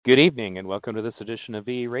Good evening and welcome to this edition of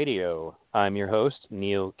V Radio. I'm your host,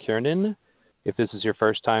 Neil Kiernan. If this is your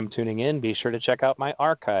first time tuning in, be sure to check out my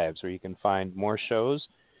archives where you can find more shows.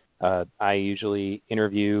 I usually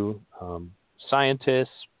interview scientists,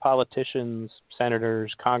 politicians,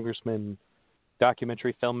 senators, congressmen,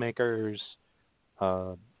 documentary filmmakers,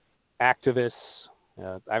 uh, activists.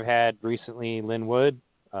 I've had recently Lynn Wood,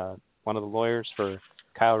 one of the lawyers for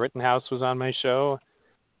Kyle Rittenhouse, was on my show.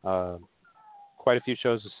 Uh, Quite a few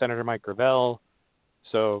shows with Senator Mike Gravel.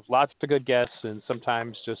 So lots of good guests and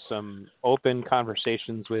sometimes just some open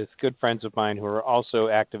conversations with good friends of mine who are also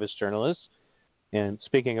activist journalists. And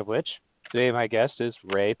speaking of which, today my guest is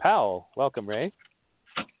Ray Powell. Welcome, Ray.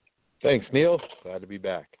 Thanks, Neil. Glad to be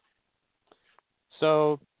back.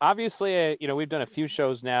 So obviously, we've done a few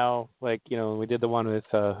shows now. Like, we did the one with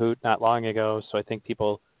Hoot not long ago. So I think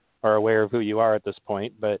people are aware of who you are at this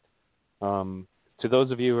point. But to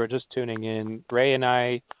those of you who are just tuning in, Ray and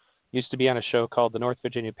I used to be on a show called the North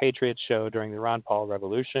Virginia Patriots Show during the Ron Paul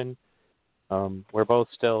Revolution. We're both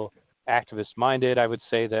still activist-minded. I would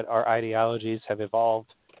say that our ideologies have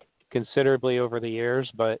evolved considerably over the years,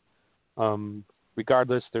 but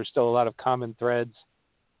regardless, there's still a lot of common threads,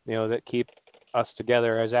 that keep us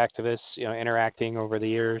together as activists, interacting over the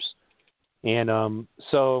years. And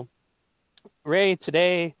so, Ray,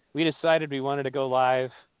 today we decided we wanted to go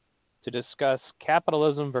live to discuss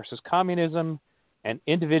capitalism versus communism and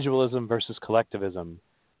individualism versus collectivism.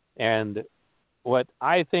 And what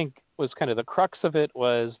I think was kind of the crux of it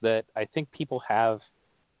was that I think people have,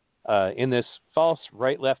 in this false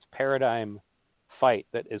right-left paradigm fight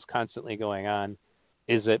that is constantly going on,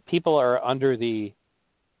 is that people are under the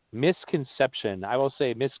misconception, I will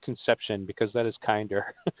say misconception because that is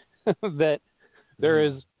kinder, that there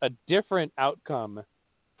is a different outcome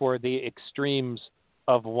for the extremes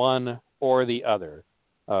of one or the other.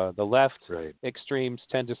 The left extremes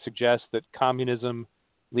tend to suggest that communism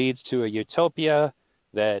leads to a utopia,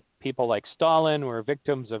 that people like Stalin were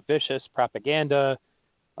victims of vicious propaganda,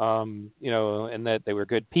 and that they were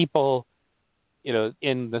good people, in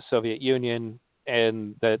the Soviet Union,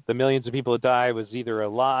 and that the millions of people who die was either a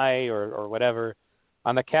lie or whatever.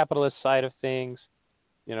 On the capitalist side of things,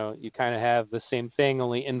 you kind of have the same thing,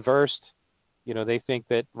 only inversed. They think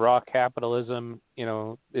that raw capitalism,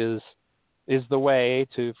 is the way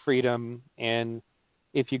to freedom. And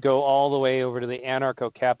if you go all the way over to the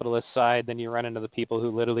anarcho-capitalist side, then you run into the people who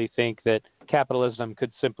literally think that capitalism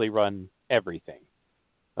could simply run everything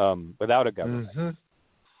without a government. Mm-hmm.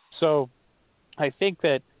 So I think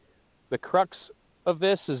that the crux of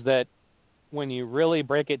this is that when you really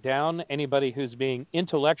break it down, anybody who's being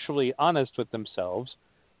intellectually honest with themselves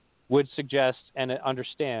would suggest and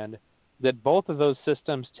understand that both of those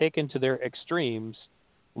systems taken to their extremes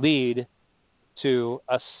lead to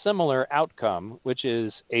a similar outcome, which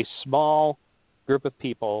is a small group of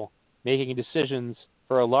people making decisions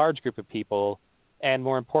for a large group of people, and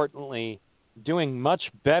more importantly, doing much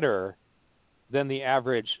better than the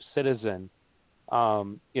average citizen,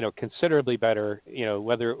 considerably better,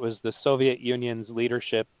 whether it was the Soviet Union's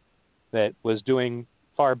leadership that was doing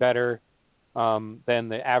far better than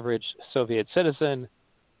the average Soviet citizen,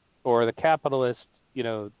 or the capitalist,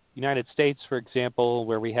 United States, for example,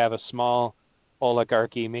 where we have a small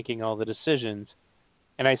oligarchy making all the decisions.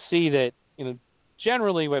 And I see that,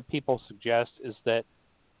 generally what people suggest is that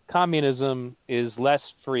communism is less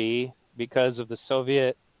free because of the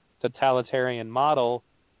Soviet totalitarian model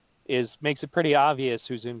makes it pretty obvious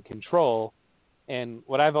who's in control. And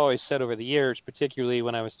what I've always said over the years, particularly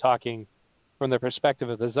when I was talking from the perspective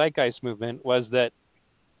of the Zeitgeist movement, was that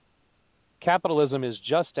capitalism is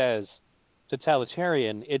just as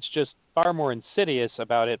totalitarian. It's just far more insidious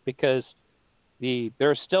about it because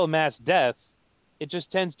there's still mass death. It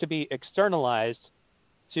just tends to be externalized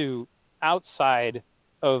to outside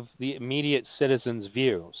of the immediate citizen's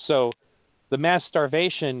view. So the mass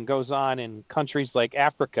starvation goes on in countries like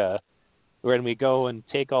Africa, when we go and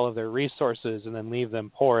take all of their resources and then leave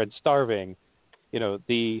them poor and starving.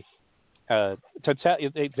 They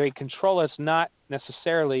control us not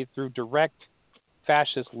necessarily through direct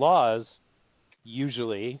fascist laws,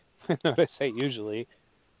 usually, I say usually,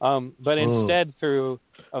 but instead through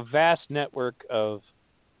a vast network of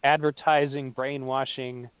advertising,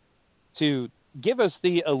 brainwashing, to give us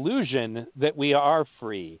the illusion that we are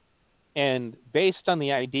free, and based on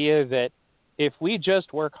the idea that if we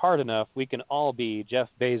just work hard enough, we can all be Jeff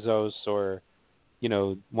Bezos or,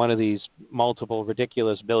 one of these multiple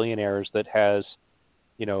ridiculous billionaires that has,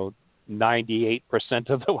 98%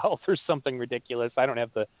 of the wealth or something ridiculous. I don't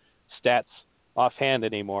have the stats offhand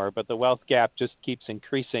anymore, but the wealth gap just keeps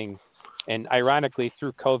increasing. And ironically,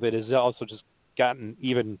 through COVID, is also just gotten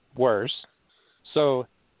even worse. So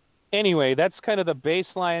anyway, that's kind of the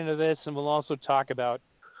baseline of this, and we'll also talk about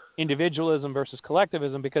individualism versus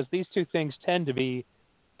collectivism, because these two things tend to be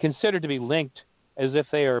considered to be linked as if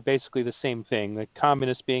they are basically the same thing, the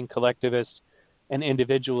communist being collectivist and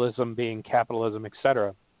individualism being capitalism,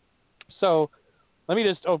 etc. So let me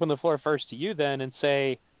just open the floor first to you then and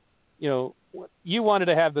say, you wanted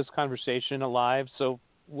to have this conversation alive, so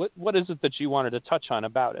what is it that you wanted to touch on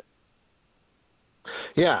about it?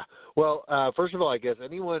 Yeah. Well, first of all, I guess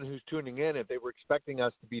anyone who's tuning in, if they were expecting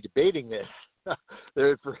us to be debating this,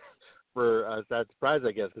 they're for sad surprise,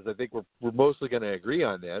 I guess, because I think we're mostly going to agree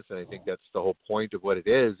on this, and I think that's the whole point of what it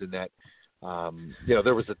is. And that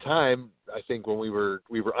there was a time, I think, when we were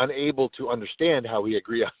unable to understand how we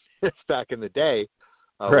agree on this back in the day,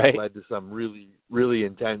 right. Which led to some really, really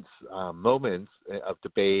intense moments of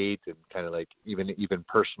debate and kind of like even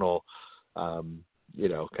personal,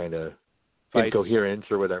 kind of incoherence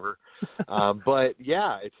or whatever. But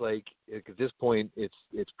yeah, it's like at this point,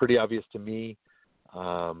 it's pretty obvious to me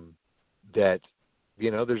that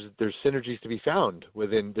there's synergies to be found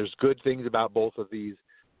within. There's good things about both of these,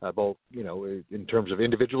 in terms of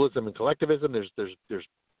individualism and collectivism. There's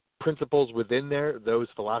principles within those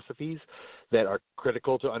philosophies that are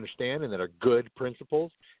critical to understand and that are good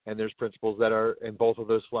principles, and there's principles that are in both of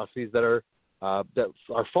those philosophies that are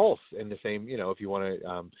false in the same. If you want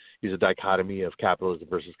to use a dichotomy of capitalism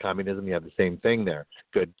versus communism, you have the same thing there: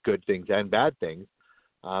 good things and bad things.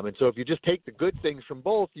 And so if you just take the good things from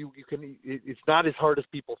both, you can. It's not as hard as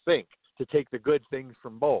people think to take the good things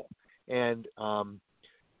from both. And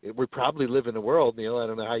we probably live in a world, Neil, I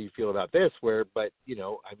don't know how you feel about this, if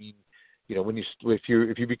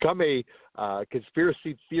you become a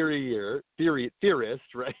conspiracy theorist,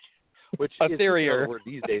 right? Which a is theorier a word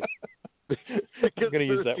these days. I'm going to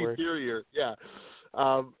use that word. Theorier, yeah.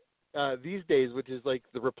 These days, which is like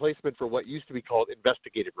the replacement for what used to be called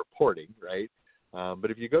investigative reporting, right? But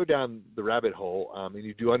if you go down the rabbit hole and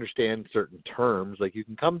you do understand certain terms, like you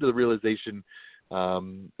can come to the realization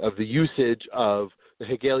of the usage of the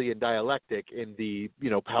Hegelian dialectic in the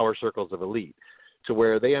power circles of elite, to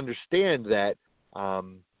where they understand that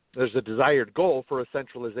there's a desired goal for a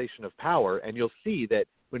centralization of power, and you'll see that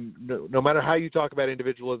when no matter how you talk about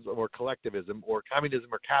individualism or collectivism or communism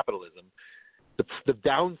or capitalism, the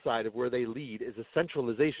downside of where they lead is a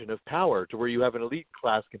centralization of power to where you have an elite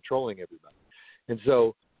class controlling everybody. And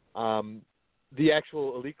so the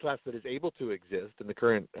actual elite class that is able to exist in the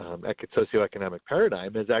current socioeconomic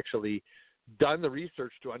paradigm has actually done the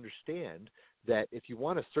research to understand that if you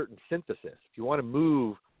want a certain synthesis, if you want to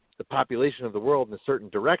move the population of the world in a certain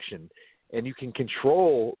direction, and you can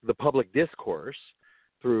control the public discourse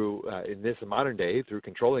through, in this modern day, through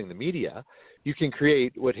controlling the media, you can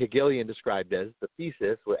create what Hegelian described as the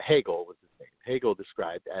thesis, what Hegel was his name. Hegel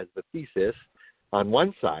described as the thesis on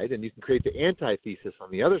one side, and you can create the antithesis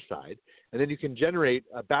on the other side, and then you can generate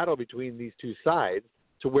a battle between these two sides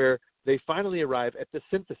to where they finally arrive at the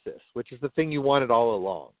synthesis, which is the thing you wanted all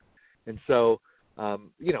along. And so,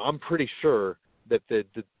 I'm pretty sure that the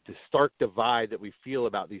stark divide that we feel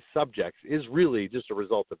about these subjects is really just a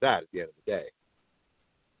result of that at the end of the day.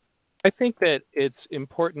 I think that it's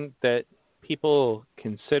important that people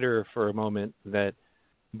consider for a moment that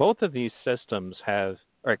both of these systems have,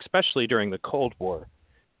 or especially during the Cold War,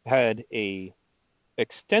 had a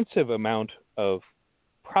extensive amount of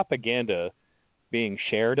propaganda being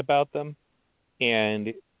shared about them.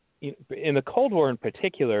 And in the Cold War in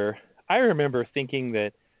particular, I remember thinking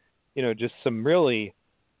that, just some really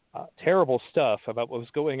terrible stuff about what was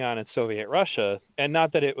going on in Soviet Russia, and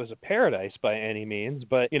not that it was a paradise by any means,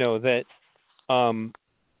 but, that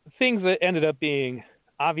things that ended up being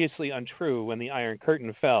obviously untrue when the Iron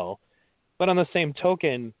Curtain fell. But on the same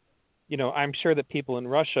token, I'm sure that people in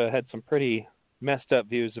Russia had some pretty messed up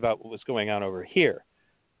views about what was going on over here.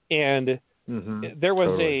 And there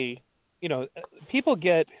was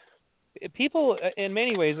people in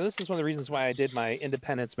many ways, and this is one of the reasons why I did my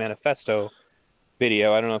Independence Manifesto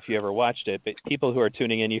video. I don't know if you ever watched it, but people who are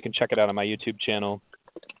tuning in, you can check it out on my YouTube channel.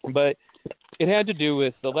 But it had to do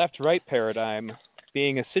with the left-right paradigm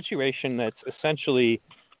being a situation that's essentially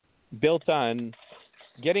built on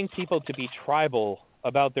getting people to be tribal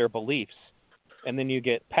about their beliefs. And then you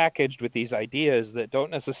get packaged with these ideas that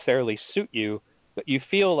don't necessarily suit you, but you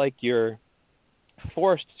feel like you're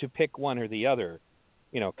forced to pick one or the other,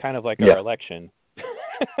 kind of like our election.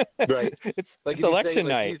 Right. It's Like election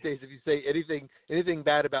night. these days, if you say anything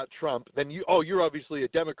bad about Trump, then you're obviously a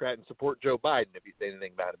Democrat and support Joe Biden. If you say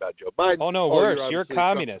anything bad about Joe Biden, oh no, worse, you're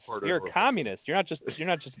communist. You're You're a communist. You're not just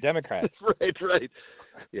a Democrat. Right.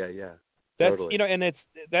 Yeah. That's Totally. and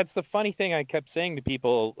that's the funny thing I kept saying to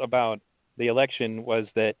people about the election was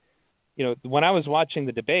that when I was watching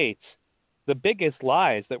the debates, the biggest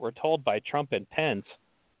lies that were told by Trump and Pence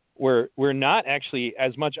were not actually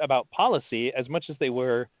as much about policy as much as they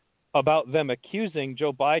were about them accusing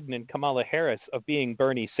Joe Biden and Kamala Harris of being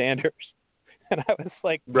Bernie Sanders. And I was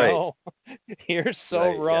like, no, you're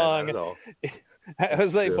so wrong. Yeah, not at all. I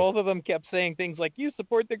was like, True. both of them kept saying things like, you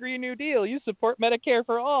support the Green New Deal, you support Medicare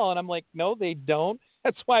for all. And I'm like, no, they don't.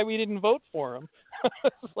 That's why we didn't vote for them.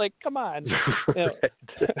 It's like, come on.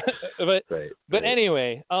 But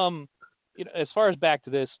anyway, as far as back to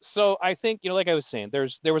this, so I think, like I was saying,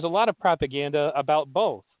 there was a lot of propaganda about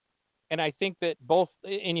both. And I think that both,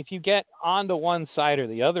 and if you get onto one side or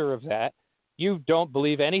the other of that, you don't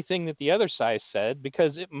believe anything that the other side said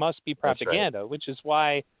because it must be propaganda, which is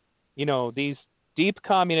why, these deep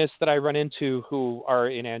communists that I run into who are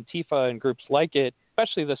in Antifa and groups like it,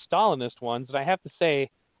 especially the Stalinist ones, and I have to say,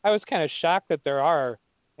 I was kind of shocked that there are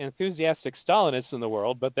enthusiastic Stalinists in the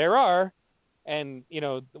world, but there are. And,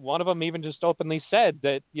 one of them even just openly said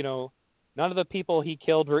that, none of the people he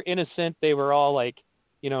killed were innocent. They were all like,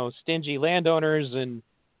 stingy landowners. And,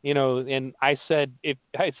 and I said,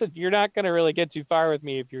 you're not going to really get too far with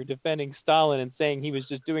me if you're defending Stalin and saying he was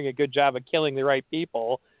just doing a good job of killing the right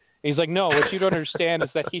people. And he's like, no, what you don't understand is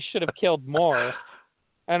that he should have killed more.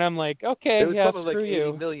 And I'm like, okay, it was yeah, screw like 80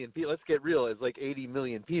 you. Million people. Let's get real. It's like 80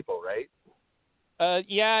 million people, right?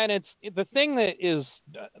 Yeah, and it's the thing that is,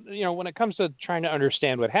 when it comes to trying to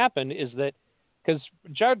understand what happened is that because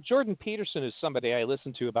Jordan Peterson is somebody I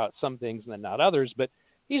listen to about some things and then not others, but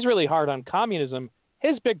he's really hard on communism.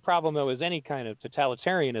 His big problem, though, is any kind of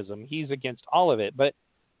totalitarianism. He's against all of it. But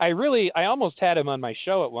I almost had him on my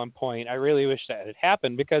show at one point. I really wish that had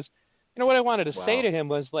happened because, what I wanted to say to him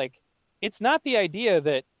was like, it's not the idea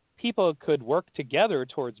that people could work together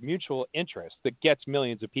towards mutual interest that gets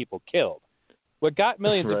millions of people killed. What got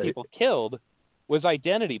millions of people killed was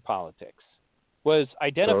identity politics, was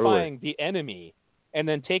identifying the enemy and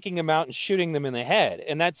then taking them out and shooting them in the head.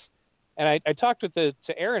 And I talked to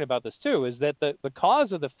Aaron about this too, is that the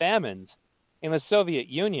cause of the famines in the Soviet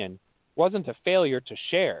Union wasn't a failure to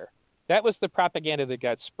share. That was the propaganda that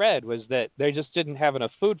got spread, was that they just didn't have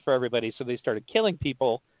enough food for everybody, so they started killing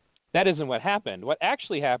people. That isn't what happened. What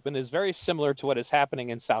actually happened is very similar to what is happening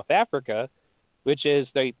in South Africa, which is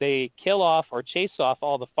they kill off or chase off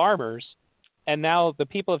all the farmers, and now the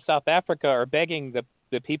people of South Africa are begging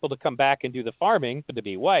the people to come back and do the farming, but to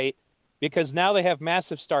be white, because now they have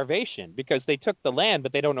massive starvation because they took the land,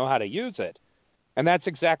 but they don't know how to use it. And that's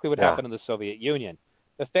exactly what happened in the Soviet Union.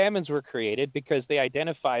 The famines were created because they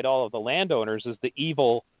identified all of the landowners as the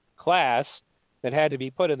evil class that had to be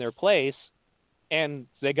put in their place, and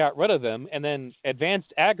they got rid of them. And then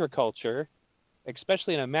advanced agriculture,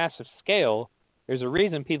 especially in a massive scale, there's a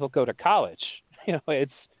reason people go to college.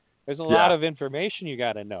 There's a lot of information you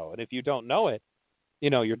got to know, and if you don't know it,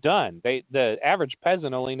 you're done. The average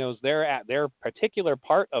peasant only knows their particular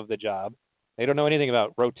part of the job. They don't know anything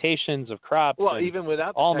about rotations of crops. Well, even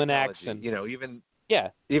without the almanacs technology, and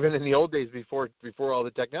even in the old days before all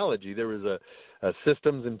the technology, there was a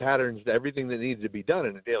systems and patterns to everything that needed to be done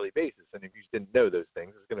on a daily basis. And if you just didn't know those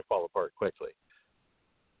things, it's going to fall apart quickly.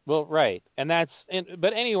 Well, right,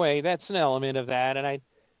 but anyway, that's an element of that, and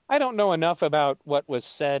I don't know enough about what was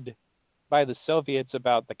said by the Soviets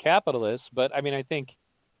about the capitalists, but I mean, I think,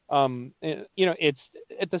 it's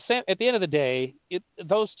at the end of the day,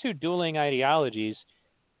 those two dueling ideologies,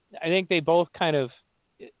 I think they both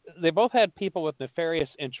had people with nefarious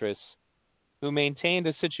interests who maintained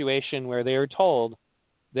a situation where they were told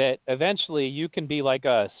that eventually you can be like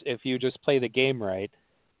us if you just play the game right.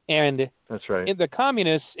 And that's right. In the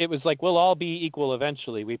communists, it was like, we'll all be equal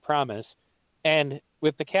eventually, we promise. And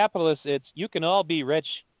with the capitalists, it's, you can all be rich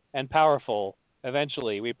and powerful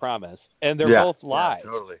eventually, we promise. And they're both lies.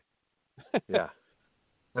 Yeah, totally. Yeah,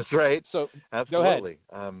 that's right. So absolutely.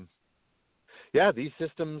 Go ahead. These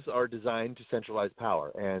systems are designed to centralize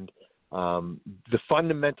power. And the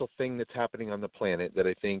fundamental thing that's happening on the planet that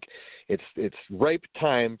I think it's ripe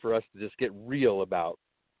time for us to just get real about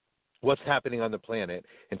what's happening on the planet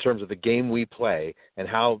in terms of the game we play and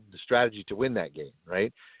how the strategy to win that game,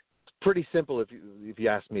 right? It's pretty simple if you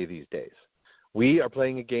ask me these days. We are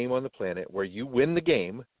playing a game on the planet where you win the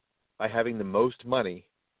game by having the most money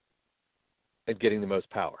and getting the most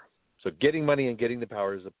power. So getting money and getting the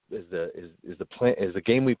power is the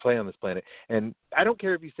game we play on this planet. And I don't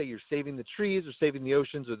care if you say you're saving the trees or saving the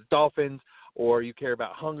oceans or the dolphins, or you care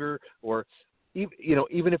about hunger, or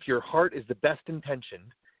even if your heart is the best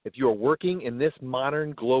intentioned, if you are working in this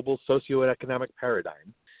modern global socioeconomic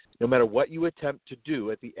paradigm, no matter what you attempt to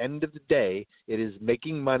do, at the end of the day, it is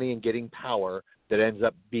making money and getting power that ends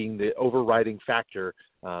up being the overriding factor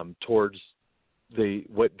towards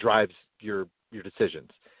what drives your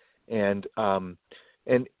decisions. And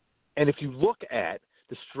if you look at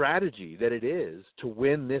the strategy that it is to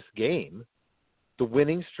win this game, the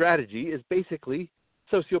winning strategy is basically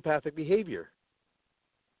sociopathic behavior.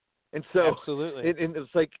 And so, absolutely, and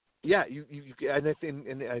it's like, yeah, you and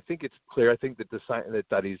I think it's clear. I think that the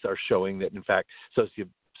studies are showing that, in fact,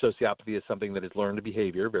 sociopathy is something that is learned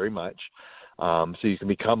behavior very much. So you can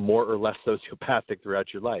become more or less sociopathic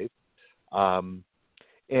throughout your life.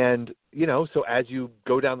 And, so as you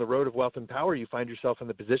go down the road of wealth and power, you find yourself in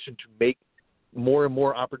the position to make more and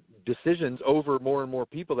more decisions over more and more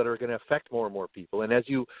people that are going to affect more and more people. And as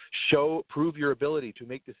you prove your ability to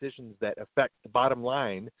make decisions that affect the bottom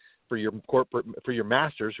line for your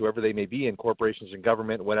masters, whoever they may be in corporations and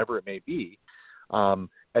government, whatever it may be,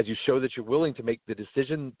 as you show that you're willing to make the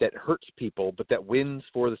decision that hurts people but that wins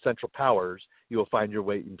for the central powers, you will find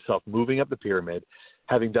yourself moving up the pyramid,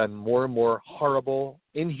 having done more and more horrible,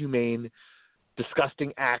 inhumane,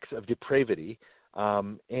 disgusting acts of depravity,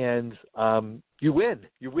 and you win.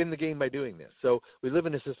 You win the game by doing this. So we live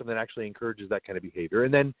in a system that actually encourages that kind of behavior,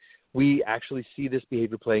 and then we actually see this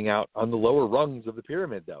behavior playing out on the lower rungs of the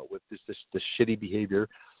pyramid, though, with this shitty behavior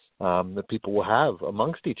that people will have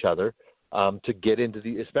amongst each other to get into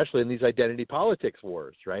especially in these identity politics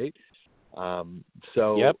wars, right?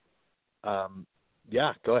 Yep.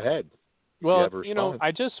 Yeah, go ahead. Well,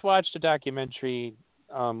 I just watched a documentary.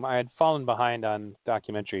 I had fallen behind on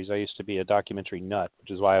documentaries. I used to be a documentary nut,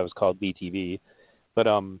 which is why I was called BTV. But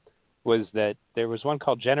was that there was one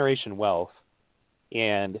called Generation Wealth,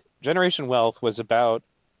 and Generation Wealth was about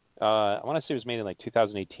I want to say it was made in like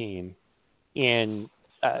 2018, and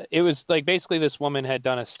it was like basically this woman had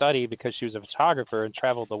done a study because she was a photographer and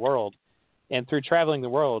traveled the world, and through traveling the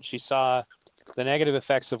world, she saw the negative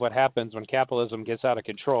effects of what happens when capitalism gets out of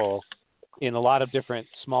control in a lot of different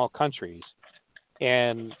small countries.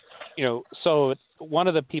 And, so one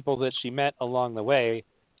of the people that she met along the way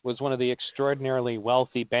was one of the extraordinarily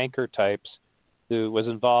wealthy banker types who was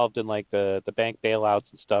involved in like the bank bailouts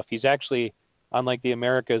and stuff. He's actually on like the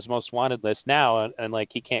America's Most Wanted list now, and like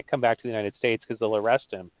he can't come back to the United States because they'll arrest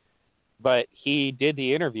him. But he did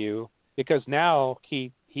the interview because now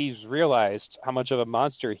he's realized how much of a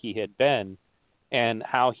monster he had been and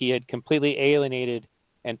how he had completely alienated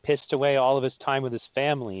and pissed away all of his time with his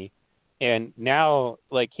family. And now,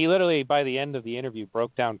 like, he literally, by the end of the interview,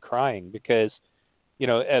 broke down crying because,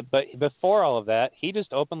 but before all of that, he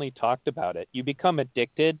just openly talked about it. You become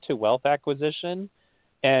addicted to wealth acquisition,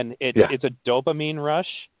 and it's a dopamine rush.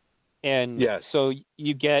 And so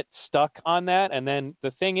you get stuck on that. And then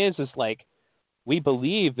the thing is like, we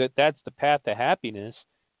believe that that's the path to happiness,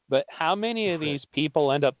 but how many of these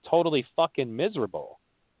people end up totally fucking miserable?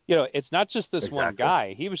 It's not just this one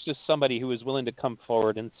guy. He was just somebody who was willing to come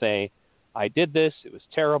forward and say, I did this. It was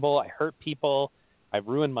terrible. I hurt people. I've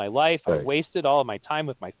ruined my life. I've wasted all of my time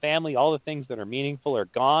with my family. All the things that are meaningful are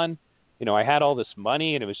gone. I had all this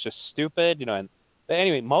money and it was just stupid, but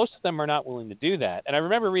anyway, most of them are not willing to do that. And I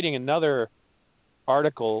remember reading another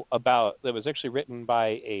article that was actually written by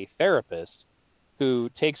a therapist who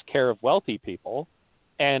takes care of wealthy people.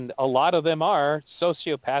 And a lot of them are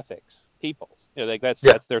sociopathic people. That's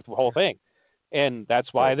their whole thing. And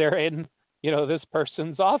that's why they're in, this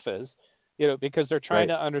person's office. Because they're trying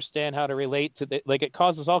to understand how to relate to it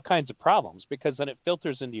causes all kinds of problems because then it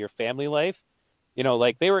filters into your family life.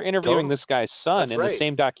 Like they were interviewing this guy's son the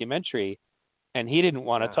same documentary, and he didn't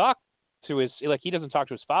want to talk to he doesn't talk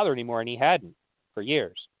to his father anymore, and he hadn't for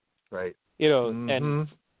years. Right. And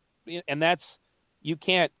that's, you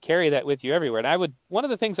can't carry that with you everywhere. And one of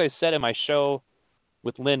the things I said in my show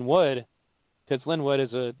with Lynn Wood, because Lynn Wood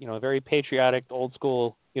is a very patriotic, old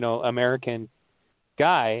school, American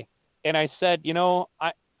guy. And I said,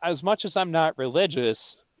 I as much as I'm not religious,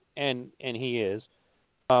 and he is,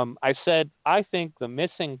 I said, I think the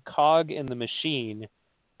missing cog in the machine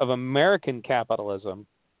of American capitalism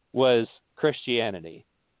was Christianity.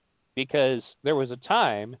 Because there was a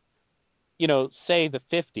time, say the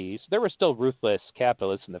 50s, there were still ruthless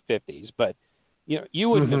capitalists in the 50s, but, you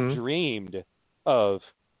wouldn't have dreamed of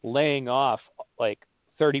laying off like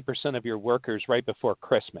 30% of your workers right before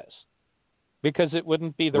Christmas. Because it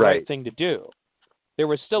wouldn't be the right thing to do. There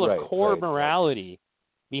was still a core morality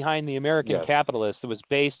behind the American capitalist that was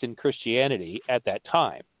based in Christianity at that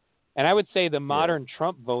time. And I would say the modern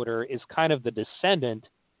Trump voter is kind of the descendant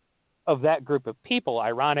of that group of people,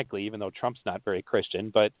 ironically, even though Trump's not very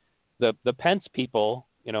Christian. But the Pence people,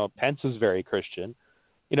 Pence is very Christian.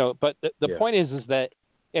 But the point is that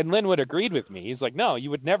And Linwood agreed with me. He's like, no, you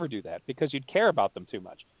would never do that because you'd care about them too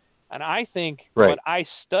much. And I think Right. what I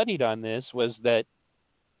studied on this was that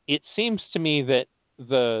it seems to me that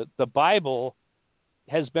the Bible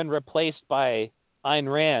has been replaced by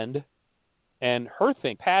Ayn Rand and her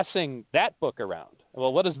thing, passing that book around.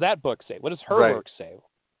 Well, what does that book say? What does her Right. work say?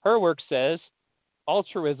 Her work says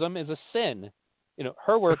altruism is a sin.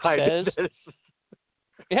 Her work says,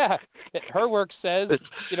 yeah, her work says,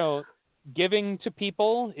 giving to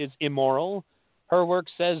people is immoral. Her work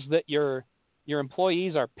says that your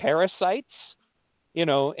employees are parasites.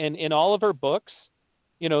 And in all of her books,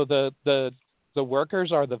 the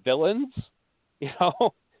workers are the villains.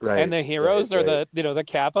 Right. And the heroes are the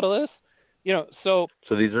capitalists. So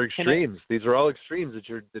these are extremes. These are all extremes that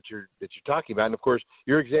you're talking about. And of course,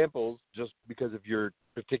 your examples, just because of your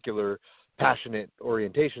particular passionate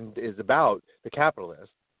orientation, is about the capitalists.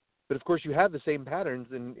 But of course, you have the same patterns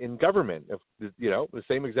in government. The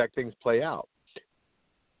same exact things play out.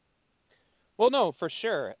 Well, no, for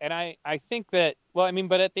sure. And I think that,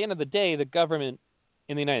 but at the end of the day, the government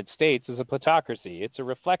in the United States is a plutocracy. It's a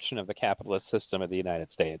reflection of the capitalist system of the United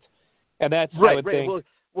States. And that's, right, I would think.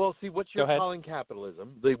 Well, see, what you're calling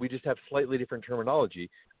capitalism, we just have slightly different terminology.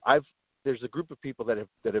 There's a group of people that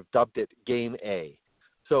have dubbed it Game A.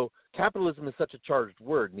 So capitalism is such a charged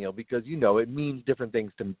word, Neil, because it means different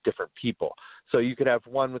things to different people. So you could have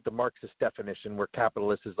one with the Marxist definition where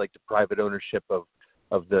capitalist is like the private ownership of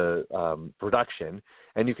the production,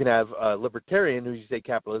 and you can have a libertarian who you say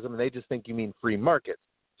capitalism, and they just think you mean free markets.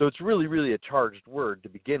 So it's really, really a charged word to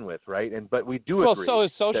begin with, right? But we do agree. Well, so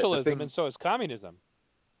is socialism, and so is communism.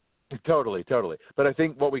 Totally. But I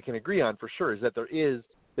think what we can agree on for sure is that there is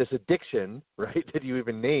this addiction, right, that you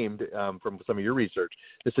even named from some of your research,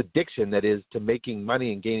 this addiction that is to making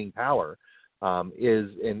money and gaining power, and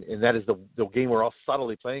that is the game we're all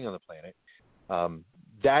subtly playing on the planet.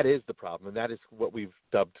 That is the problem, and that is what we've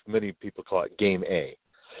dubbed, many people call it Game A.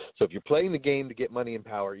 So if you're playing the game to get money and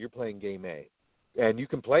power, you're playing Game A. And you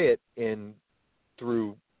can play it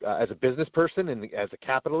through as a business person and as a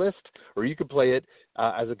capitalist, or you can play it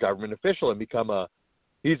as a government official and become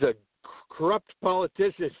he's a corrupt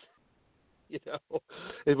politician,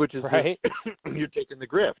 which is right. You're taking the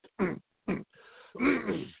grift.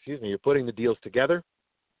 Excuse me. You're putting the deals together.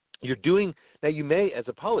 Now you may, as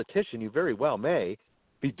a politician, you very well may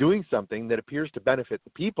be doing something that appears to benefit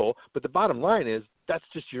the people, but the bottom line is that's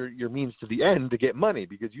just your means to the end to get money,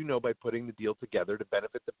 because by putting the deal together to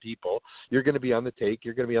benefit the people, you're going to be on the take,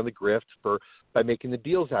 you're going to be on the grift by making the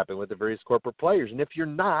deals happen with the various corporate players. And if you're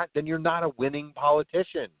not, then you're not a winning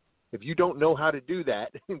politician. If you don't know how to do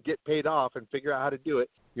that and get paid off and figure out how to do it,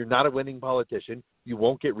 you're not a winning politician. You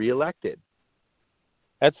won't get reelected.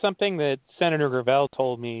 That's something that Senator Gravel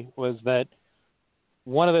told me, was that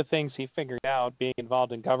one of the things he figured out being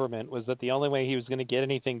involved in government was that the only way he was going to get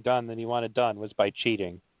anything done that he wanted done was by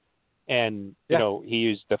cheating. And, he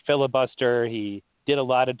used the filibuster. He did a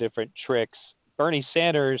lot of different tricks. Bernie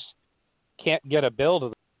Sanders can't get a bill to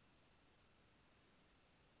the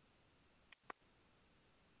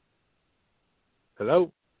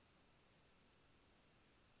Hello?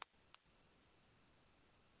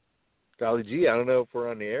 Golly gee, I don't know if we're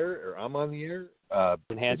on the air or I'm on the air.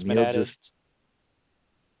 enhancement added.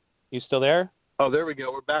 You still there? Oh, there we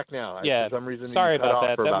go. We're back now. Yeah. For some reason, sorry you cut about off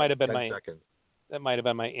that. for That about might have been 10 seconds. That might have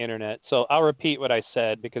been my internet. So I'll repeat what I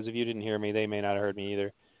said, because if you didn't hear me, they may not have heard me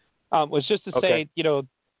either. Was just to say,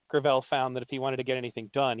 Gravel found that if he wanted to get anything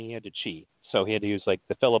done, he had to cheat. So he had to use like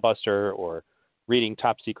the filibuster or reading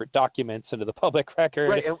top secret documents into the public record.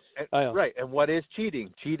 Right. Right. And what is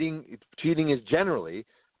cheating? Cheating is generally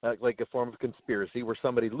like a form of conspiracy where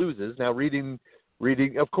somebody loses. Now, reading,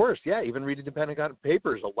 of course, even reading the Pentagon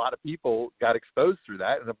Papers, a lot of people got exposed through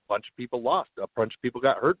that, and a bunch of people lost. A bunch of people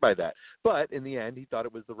got hurt by that. But in the end, he thought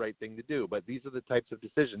it was the right thing to do. But these are the types of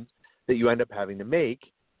decisions that you end up having to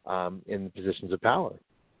make in positions of power.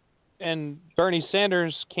 And Bernie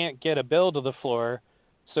Sanders can't get a bill to the floor,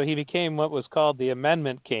 so he became what was called the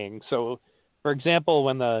Amendment King. So, for example,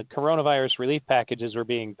 when the coronavirus relief packages were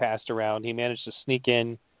being passed around, he managed to sneak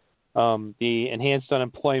in the enhanced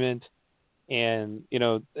unemployment, and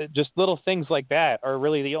just little things like that are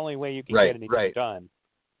really the only way you can get anything done.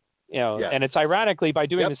 And it's ironically by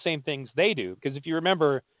doing the same things they do, because if you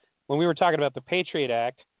remember when we were talking about the Patriot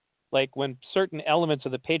Act, like when certain elements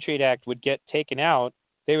of the Patriot Act would get taken out,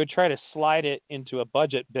 they would try to slide it into a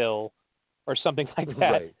budget bill or something like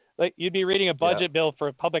that. Right. Like you'd be reading a budget bill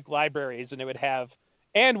for public libraries, and it would have,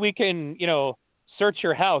 and we can, search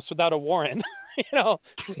your house without a warrant.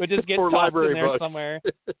 Would just get tossed in there somewhere.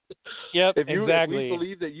 Yep, exactly. If we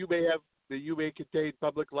believe that you may have that you may contain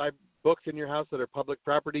public books in your house that are public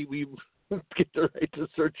property, we get the right to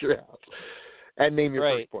search your house and name your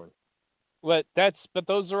firstborn. But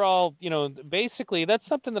those are all, basically that's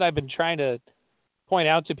something that I've been trying to point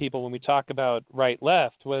out to people when we talk about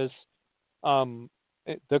right-left was the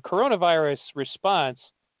coronavirus response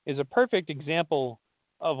is a perfect example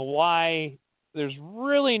of why there's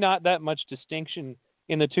really not that much distinction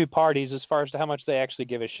in the two parties as far as to how much they actually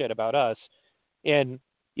give a shit about us. And,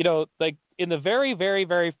 like in the very, very,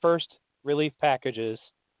 very first relief packages,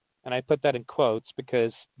 and I put that in quotes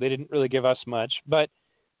because they didn't really give us much, but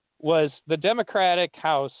was the Democratic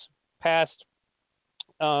House passed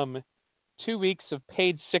 2 weeks of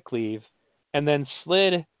paid sick leave and then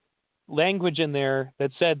slid language in there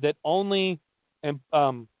that said that only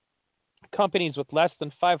companies with less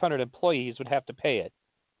than 500 employees would have to pay it.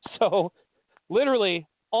 So literally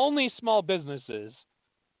only small businesses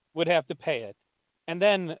would have to pay it. And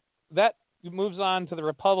then that moves on to the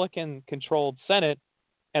Republican-controlled Senate,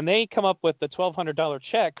 and they come up with the $1,200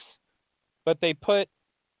 checks, but they put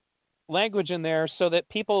language in there so that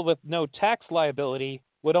people with no tax liability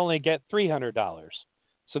would only get $300.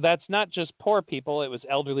 So that's not just poor people, it was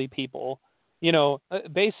elderly people.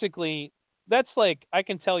 Basically, that's like, I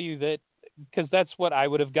can tell you that because that's what I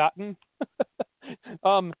would have gotten.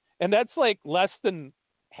 And that's like less than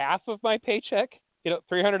half of my paycheck,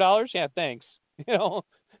 $300. Yeah, thanks.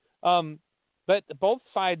 But both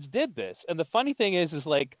sides did this. And the funny thing is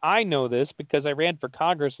like, I know this because I ran for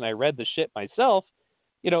Congress and I read the shit myself,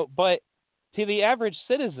 but to the average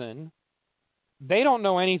citizen, they don't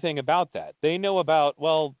know anything about that. They know about,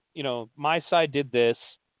 my side did this,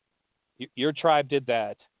 your tribe did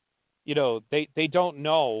that. They don't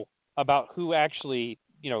know about who actually,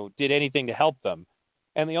 did anything to help them.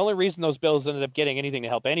 And the only reason those bills ended up getting anything to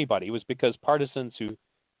help anybody was because partisans who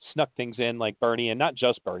snuck things in, like Bernie, and not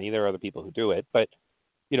just Bernie, there are other people who do it, but,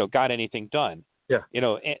 got anything done. Yeah.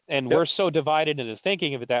 And we're so divided into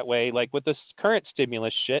thinking of it that way. Like with this current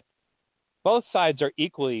stimulus shit, both sides are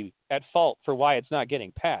equally at fault for why it's not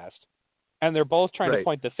getting passed. And they're both trying to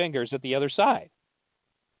point the fingers at the other side.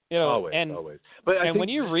 Always. But I think when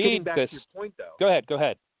you read back this, to your point, though, go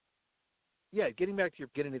ahead. Yeah, getting back to your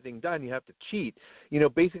get anything done, you have to cheat.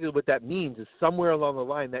 Basically what that means is somewhere along the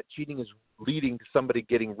line that cheating is leading to somebody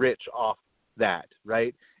getting rich off that,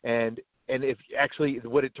 right? And if actually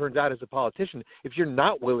what it turns out as a politician, if you're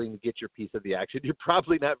not willing to get your piece of the action, you're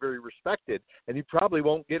probably not very respected, and you probably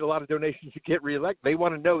won't get a lot of donations to get reelected. They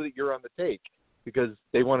want to know that you're on the take because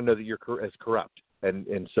they want to know that you're as corrupt.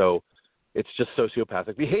 And so it's just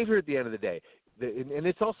sociopathic behavior at the end of the day. And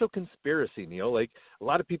it's also conspiracy, Neil. Like a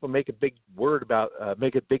lot of people make a big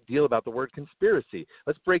deal about the word conspiracy.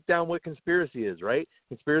 Let's break down what conspiracy is, right?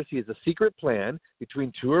 Conspiracy is a secret plan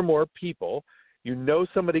between two or more people.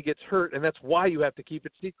 Somebody gets hurt, and that's why you have to keep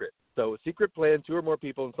it secret. So a secret plan, two or more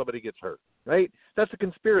people, and somebody gets hurt, right? That's a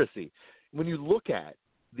conspiracy. When you look at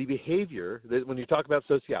the behavior, when you talk about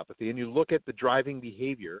sociopathy, and you look at the driving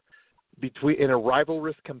behavior in a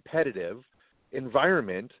rivalrous competitive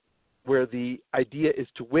environment, where the idea is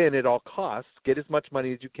to win at all costs, get as much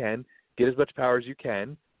money as you can, get as much power as you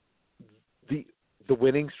can, the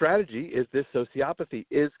winning strategy is this sociopathy,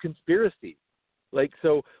 is conspiracy. Like,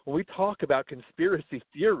 so when we talk about conspiracy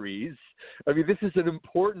theories, I mean, this is an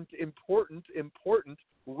important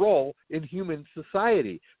role in human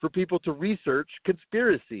society for people to research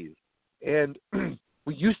conspiracies. And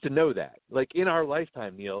we used to know that. Like in our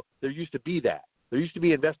lifetime, Neil, there used to be that. There used to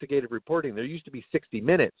be investigative reporting. There used to be 60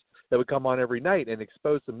 Minutes that would come on every night and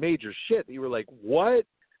expose some major shit. You were like, what?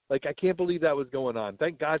 Like, I can't believe that was going on.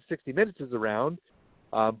 Thank God 60 Minutes is around.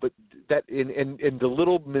 But that in the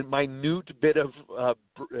little minute bit of,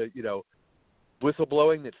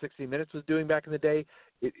 whistleblowing that 60 Minutes was doing back in the day,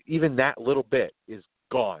 even that little bit is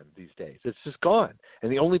gone these days. It's just gone.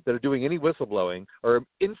 And the only that are doing any whistleblowing are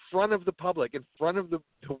in front of the public, in front of the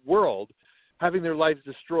world, having their lives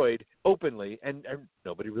destroyed openly, and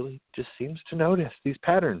nobody really just seems to notice these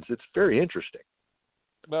patterns. It's very interesting.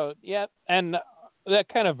 Well, yeah, and that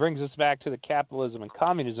kind of brings us back to the capitalism and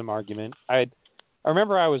communism argument. I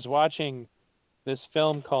remember I was watching this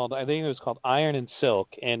film called Iron and Silk,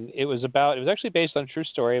 and it was actually based on a true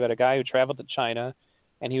story about a guy who traveled to China,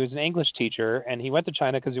 and he was an English teacher, and he went to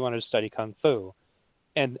China because he wanted to study Kung Fu.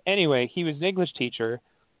 And anyway, he was an English teacher,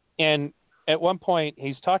 and at one point,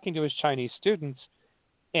 he's talking to his Chinese students,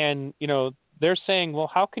 and, they're saying, well,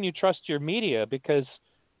 how can you trust your media? Because,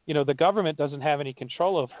 the government doesn't have any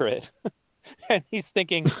control over it. And he's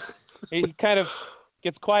thinking, he kind of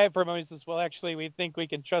gets quiet for a moment and says, well, actually, we think we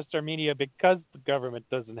can trust our media because the government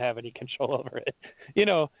doesn't have any control over it.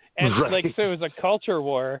 And right. like, so it was a culture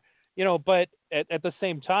war. But at the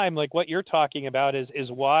same time, like what you're talking about is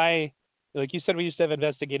why, like you said, we used to have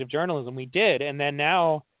investigative journalism. We did, and then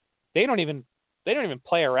now they don't even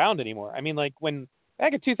play around anymore. I mean, like when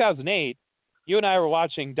back in 2008, you and I were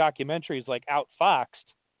watching documentaries like Outfoxed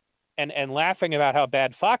and laughing about how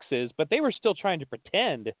bad Fox is, but they were still trying to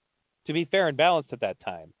pretend to be fair and balanced at that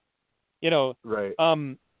time. Right.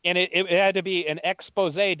 And it had to be an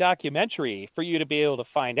expose documentary for you to be able to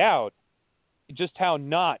find out just how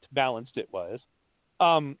not balanced it was.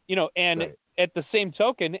 And Right. at the same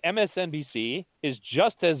token, MSNBC is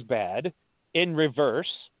just as bad in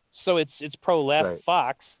reverse. So it's pro-left Right.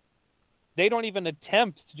 Fox. They don't even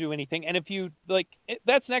attempt to do anything. And if you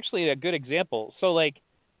that's actually a good example. So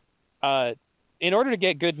in order to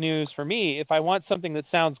get good news for me, if I want something that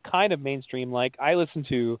sounds kind of mainstream, like I listen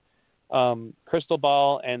to Crystal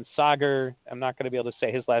Ball and Sagar. I'm not going to be able to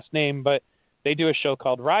say his last name, but they do a show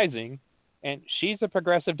called Rising, and she's a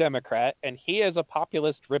progressive Democrat, and he is a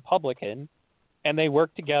populist Republican, and they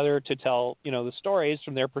work together to tell the stories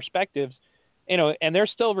from their perspectives, and they're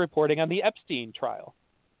still reporting on the Epstein trial.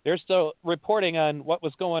 They're still reporting on what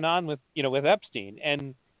was going on with Epstein,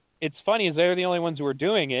 and it's funny is they're the only ones who are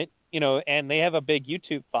doing it, and they have a big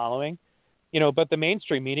YouTube following, but the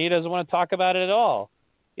mainstream media doesn't want to talk about it at all.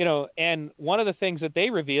 And one of the things that they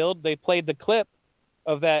revealed, they played the clip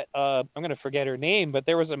of that, I'm going to forget her name, but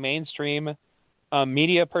there was a mainstream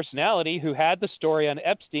media personality who had the story on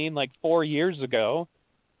Epstein like 4 years ago,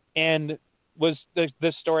 and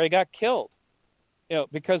the story got killed,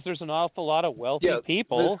 because there's an awful lot of wealthy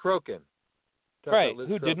people, Liz Crokin. right, Liz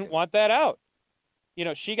who Crokin. didn't want that out.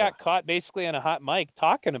 She got caught basically on a hot mic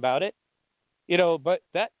talking about it, but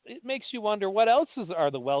it makes you wonder what else are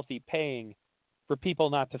the wealthy paying for people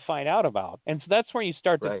not to find out about. And so that's where you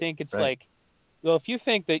start to think it's like, well, if you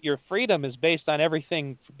think that your freedom is based on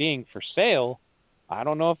everything being for sale, I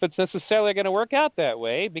don't know if it's necessarily going to work out that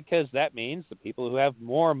way, because that means the people who have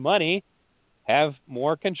more money have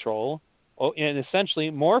more control and essentially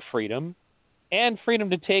more freedom and freedom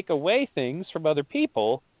to take away things from other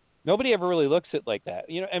people. Nobody ever really looks at it like that.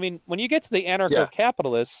 I mean, when you get to the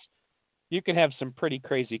anarcho-capitalists, you can have some pretty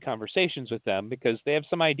crazy conversations with them, because they have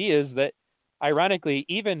some ideas that, ironically,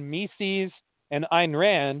 even Mises and Ayn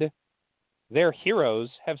Rand, their heroes,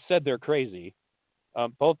 have said they're crazy.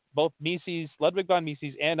 Both Mises, Ludwig von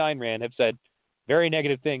Mises, and Ayn Rand have said very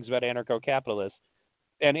negative things about anarcho-capitalists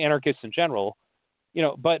and anarchists in general.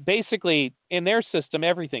 But basically, in their system,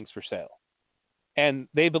 everything's for sale, and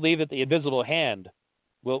they believe that the invisible hand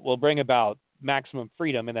will bring about maximum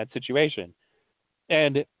freedom in that situation.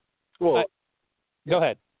 And go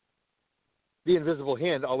ahead. The invisible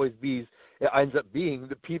hand always ends up being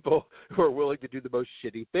the people who are willing to do the most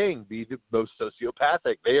shitty thing, be the most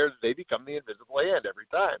sociopathic. They become the invisible hand every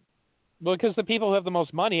time. Well, because the people who have the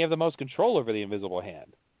most money have the most control over the invisible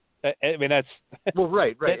hand. I mean, that's well,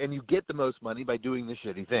 right, and you get the most money by doing the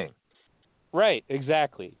shitty thing. Right,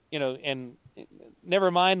 exactly. And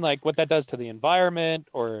never mind like what that does to the environment,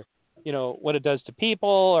 or what it does to people,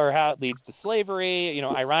 or how it leads to slavery.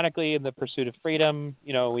 Ironically, in the pursuit of freedom,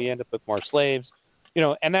 we end up with more slaves.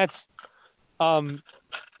 And that's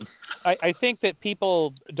I think that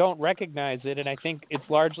people don't recognize it, and I think it's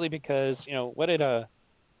largely because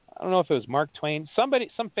I don't know if it was Mark Twain. Some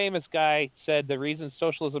famous guy said the reason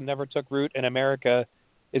socialism never took root in America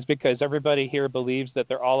is because everybody here believes that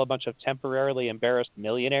they're all a bunch of temporarily embarrassed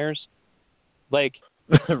millionaires. Like,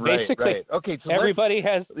 basically, okay, so everybody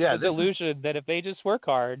has the delusion that if they just work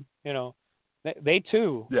hard, they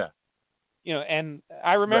too. Yeah. And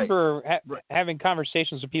I remember having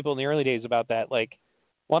conversations with people in the early days about that. Like,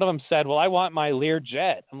 one of them said, "Well, I want my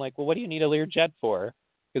Learjet." I'm like, "Well, what do you need a Learjet for?"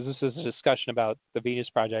 Because this is a discussion about the Venus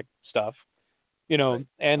Project stuff, and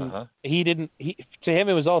he didn't. To him,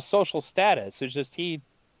 it was all social status. It's just he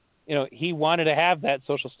wanted to have that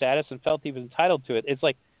social status and felt he was entitled to it. It's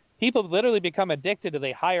like people literally become addicted to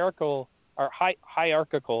the hierarchical,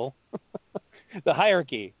 the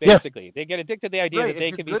hierarchy. Basically, they get addicted to the idea that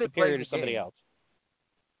they can be superior to somebody else.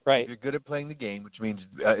 Right. If you're good at playing the game, which means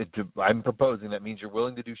I'm proposing that means you're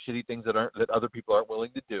willing to do shitty things that other people aren't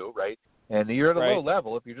willing to do, right? And you're at a low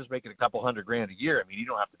level. If you're just making a couple $100,000 a year, I mean, you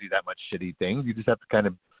don't have to do that much shitty things. You just have to kind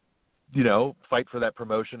of, fight for that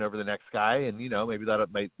promotion over the next guy, and maybe that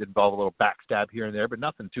might involve a little backstab here and there, but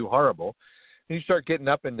nothing too horrible. And you start getting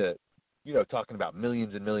up into, talking about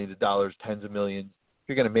millions and millions of dollars, tens of millions. If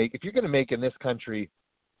you're going to make in this country,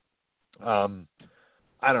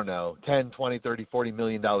 I don't know, 10, 20, 30, $40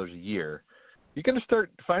 million a year, you're going to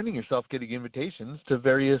start finding yourself getting invitations to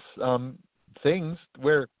various things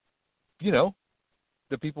where,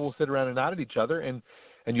 the people will sit around and nod at each other. And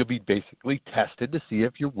and you'll be basically tested to see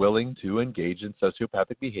if you're willing to engage in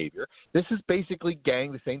sociopathic behavior. This is basically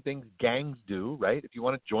the same things gangs do, right? If you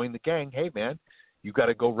want to join the gang, hey, man, you got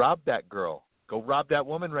to go rob that girl. Go rob that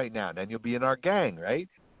woman right now, and then you'll be in our gang, right?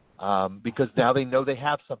 Because now they know they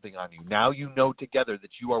have something on you. Now you know together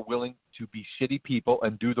that you are willing to be shitty people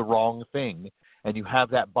and do the wrong thing, and you have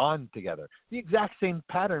that bond together. The exact same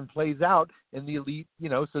pattern plays out in the elite,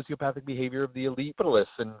 sociopathic behavior of the elite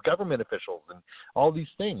capitalists and government officials and all these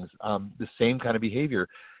things, the same kind of behavior.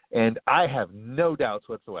 And I have no doubts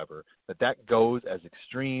whatsoever that goes as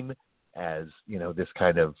extreme as, this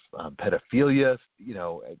kind of pedophilia,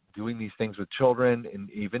 doing these things with children, and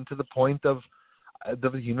even to the point of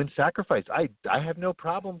the human sacrifice. I have no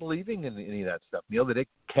problem believing in any of that stuff, Neil, that it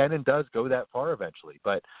can and does go that far eventually.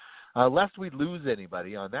 But lest we lose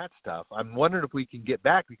anybody on that stuff, I'm wondering if we can get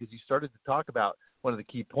back, because you started to talk about one of the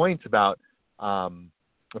key points about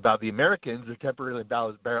the Americans are temporarily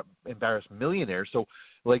embarrassed millionaires. So,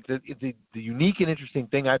 like the unique and interesting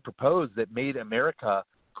thing I proposed that made America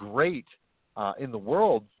great in the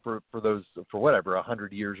world for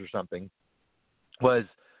 100 years or something was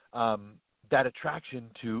that attraction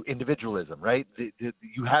to individualism, right?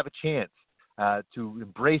 You have a chance to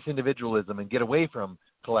embrace individualism and get away from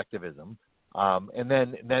collectivism, and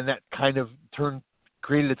then that kind of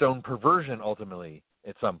created its own perversion ultimately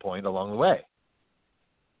at some point along the way.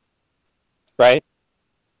 Right.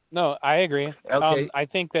 No, I agree. Okay. I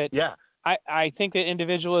think that I think that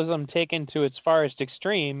individualism taken to its farthest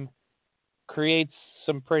extreme creates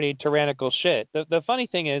some pretty tyrannical shit. The funny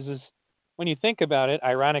thing is when you think about it,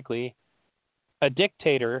 ironically, a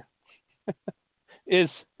dictator is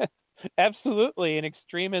absolutely an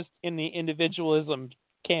extremist in the individualism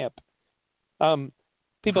camp.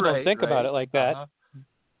 People don't think about it like that,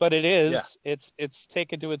 but it is. Yeah. It's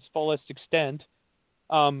taken to its fullest extent,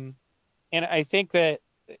 and I think that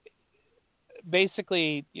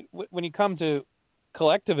basically, when you come to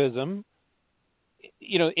collectivism,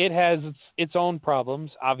 it has its own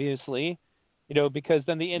problems, obviously, because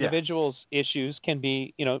then the individual's issues can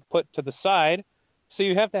be, put to the side. So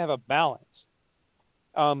you have to have a balance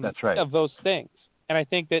That's right. of those things. And I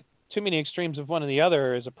think that too many extremes of one or the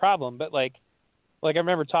other is a problem. But like I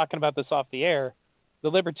remember talking about this off the air, the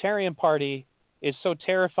Libertarian Party is so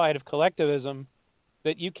terrified of collectivism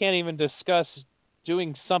that you can't even discuss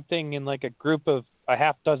doing something in like a group of a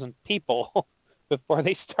half dozen people before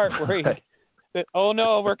they start worrying that, oh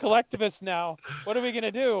no, we're collectivists now. What are we going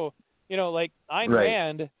to do? Like Ayn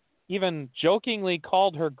Rand even jokingly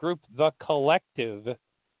called her group the Collective.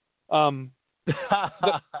 The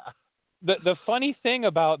funny thing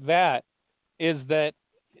about that is that,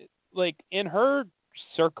 like, in her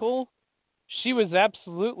circle, she was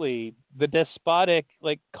absolutely the despotic,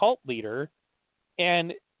 like, cult leader,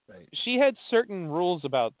 and she had certain rules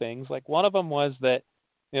about things. Like, one of them was that,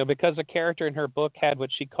 because a character in her book had what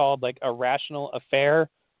she called, like, a rational affair,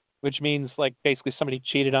 which means, like, basically somebody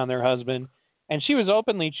cheated on their husband. And she was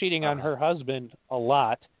openly cheating on her husband a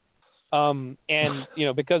lot. And,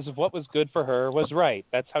 because of what was good for her was right.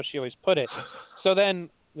 That's how she always put it. So then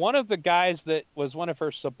one of the guys that was one of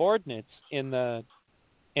her subordinates in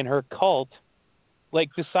her cult, like,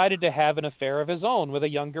 decided to have an affair of his own with a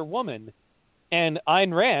younger woman. And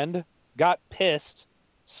Ayn Rand got pissed,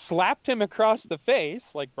 slapped him across the face,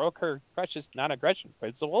 like broke her precious non-aggression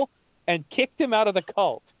principle, and kicked him out of the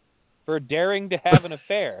cult for daring to have an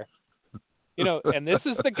affair. And this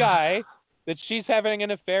is the guy that she's having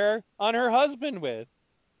an affair on her husband with.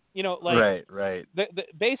 Right.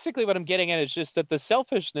 Basically what I'm getting at is just that the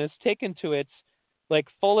selfishness taken to its, like,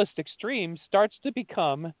 fullest extreme starts to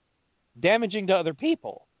become damaging to other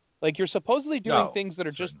people. Like, you're supposedly doing things that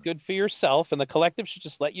are just good for yourself, and the collective should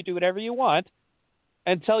just let you do whatever you want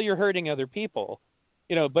until you're hurting other people.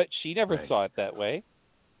 But she never saw it that way.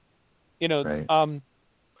 And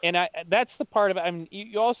that's the part of it. I mean,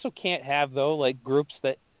 you also can't have, though, like, groups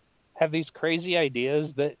that have these crazy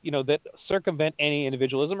ideas that, that circumvent any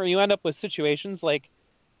individualism, or you end up with situations like,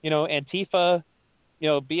 Antifa,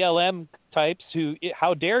 BLM types who,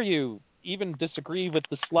 how dare you even disagree with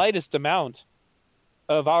the slightest amount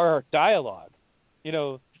of our dialogue,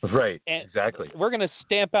 Right, and exactly. We're going to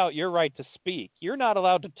stamp out your right to speak. You're not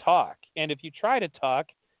allowed to talk. And if you try to talk,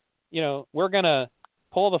 we're going to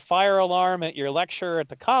pull the fire alarm at your lecture at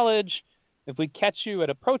the college. If we catch you at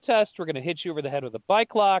a protest, we're going to hit you over the head with a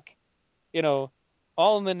bike lock,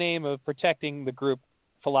 all in the name of protecting the group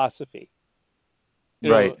philosophy.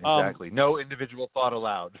 Right, exactly. No individual thought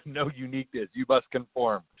allowed. No uniqueness. You must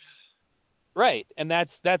conform. Right, and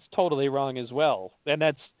that's totally wrong as well. And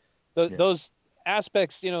that's those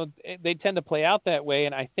aspects, they tend to play out that way.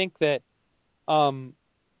 And I think that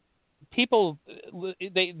people,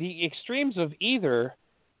 the extremes of either,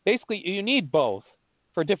 basically you need both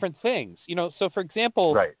for different things. So for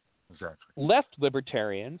example, Right. Exactly. left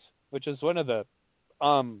libertarians, which is one of the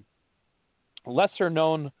lesser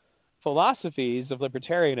known philosophies of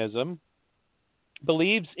libertarianism,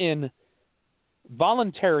 believes in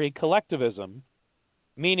voluntary collectivism,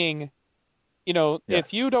 meaning, if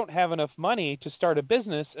you don't have enough money to start a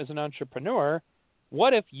business as an entrepreneur,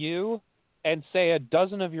 what if you and say a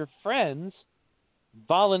dozen of your friends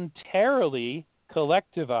voluntarily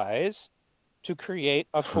collectivize to create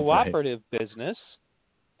a cooperative business,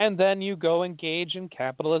 and then you go engage in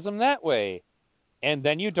capitalism that way? And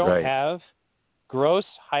then you don't have gross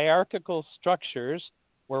hierarchical structures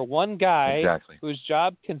where one guy whose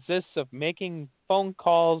job consists of making phone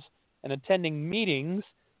calls and attending meetings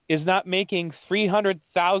is not making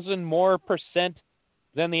 300,000 more percent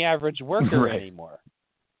than the average worker anymore.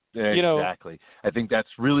 Exactly. I think that's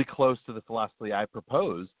really close to the philosophy I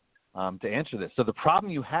propose to answer this. So the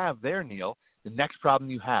problem you have there, Neil, the next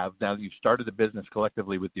problem you have now that you've started a business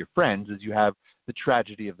collectively with your friends is you have the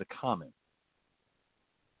tragedy of the commons.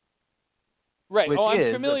 Right.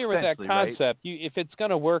 I'm familiar with that concept. If it's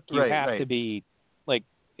going to work, you have to be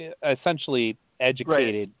essentially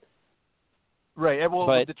educated. Right. Well,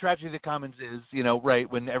 the tragedy of the commons is,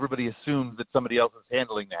 when everybody assumes that somebody else is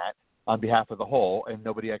handling that on behalf of the whole, and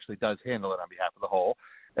nobody actually does handle it on behalf of the whole,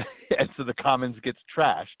 and so the commons gets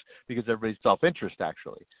trashed because everybody's self-interest,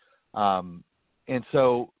 actually. And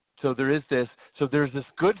so there is this. So there's this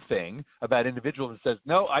good thing about individuals that says,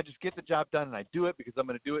 no, I just get the job done and I do it because I'm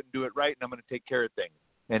going to do it and do it right, and I'm going to take care of things.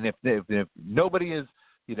 And if nobody is,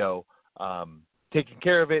 taking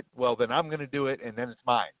care of it, well, then I'm going to do it, and then it's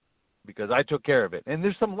mine because I took care of it. And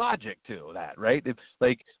there's some logic to that, right? It's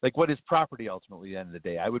like what is property ultimately at the end of the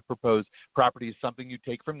day? I would propose property is something you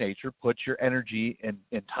take from nature, put your energy and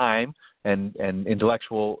time and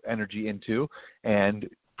intellectual energy into, and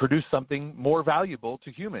produce something more valuable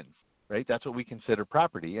to humans, right? That's what we consider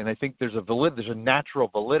property. And I think there's a natural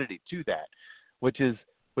validity to that, which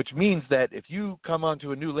means that if you come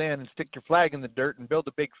onto a new land and stick your flag in the dirt and build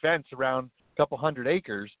a big fence around a couple hundred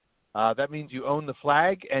acres, that means you own the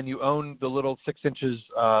flag and you own the little 6 inches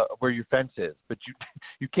where your fence is. But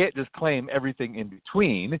you can't just claim everything in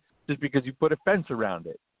between just because you put a fence around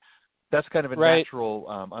it. That's kind of a natural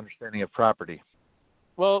understanding of property.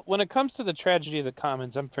 Well, when it comes to the tragedy of the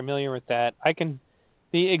commons, I'm familiar with that.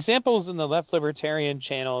 The examples in the Left Libertarian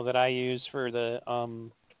channel that I use for the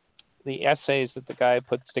essays that the guy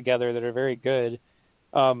puts together that are very good,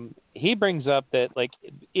 he brings up that,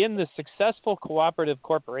 in the successful cooperative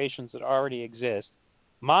corporations that already exist,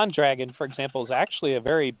 Mondragon, for example, is actually a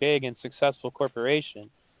very big and successful corporation.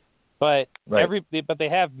 But but they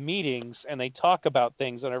have meetings and they talk about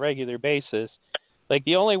things on a regular basis.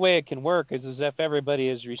 The only way it can work is if everybody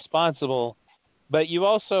is responsible. But you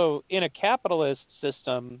also, in a capitalist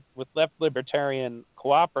system with left libertarian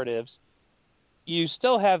cooperatives, you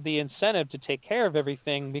still have the incentive to take care of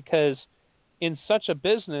everything, because in such a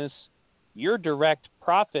business, your direct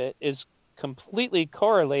profit is completely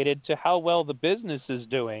correlated to how well the business is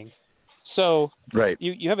doing. So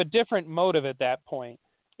you have a different motive at that point.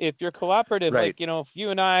 If you're cooperative, if you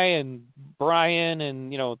and I and Brian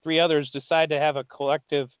and, 3 others decide to have a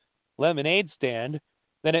collective lemonade stand,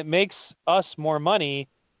 then it makes us more money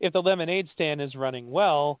if the lemonade stand is running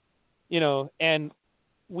well, and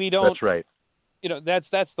we don't. That's right.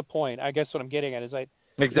 That's the point. I guess what I'm getting at is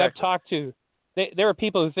exactly. I've talked to, there are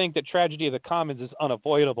people who think that tragedy of the commons is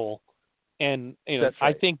unavoidable. And,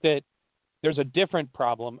 I think that there's a different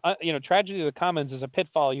problem. Tragedy of the commons is a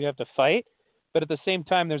pitfall you have to fight. But at the same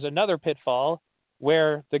time, there's another pitfall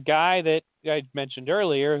where the guy that I mentioned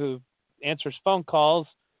earlier, who answers phone calls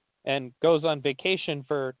and goes on vacation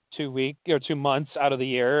for 2 weeks or 2 months out of the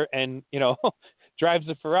year, and drives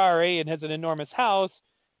a Ferrari and has an enormous house,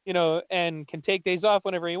 and can take days off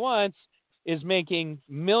whenever he wants, is making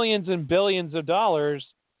millions and billions of dollars,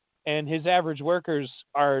 and his average workers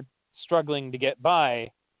are struggling to get by.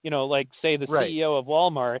 Say the CEO of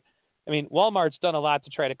Walmart. I mean, Walmart's done a lot to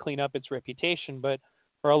try to clean up its reputation, but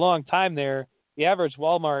for a long time there, the average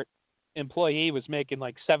Walmart employee was making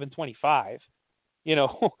 $725,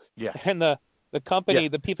 and the company,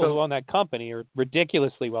 the people who own that company are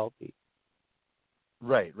ridiculously wealthy.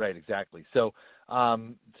 Right, exactly. So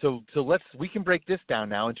we can break this down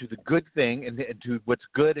now into the good thing and into what's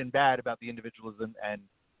good and bad about the individualism and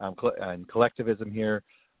collectivism here.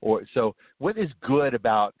 So what is good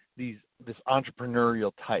about this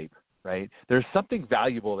entrepreneurial type? Right? There's something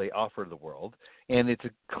valuable they offer the world, and it's a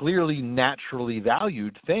clearly naturally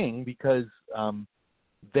valued thing because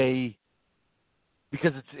they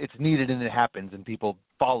because it's needed and it happens and people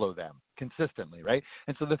follow them consistently, right?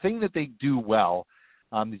 And so the thing that they do well,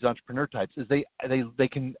 these entrepreneur types, is they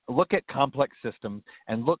can look at complex systems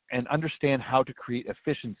and look and understand how to create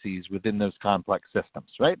efficiencies within those complex systems,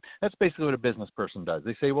 right? That's basically what a business person does.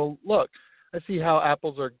 They say, well, look, I see how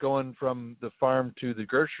apples are going from the farm to the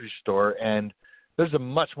grocery store, and there's a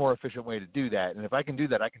much more efficient way to do that. And if I can do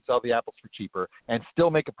that, I can sell the apples for cheaper and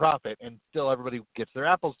still make a profit, and still everybody gets their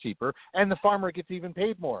apples cheaper, and the farmer gets even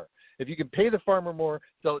paid more. If you can pay the farmer more,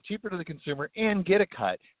 sell it cheaper to the consumer, and get a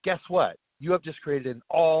cut, guess what? You have just created an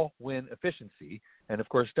all-win efficiency. And of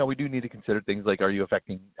course, now we do need to consider things like, are you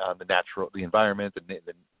affecting the environment,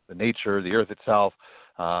 the nature, the earth itself,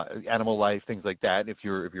 animal life, things like that. If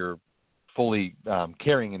you're fully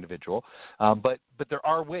caring individual, but there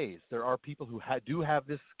are ways. There are people who do have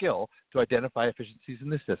this skill to identify efficiencies in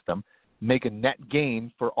the system, make a net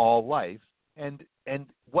gain for all life, and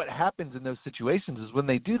what happens in those situations is when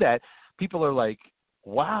they do that, people are like,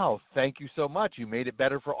 "Wow, thank you so much. You made it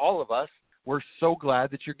better for all of us. We're so glad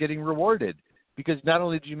that you're getting rewarded because not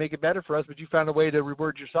only did you make it better for us, but you found a way to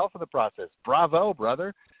reward yourself in the process. Bravo,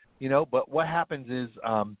 brother." But what happens is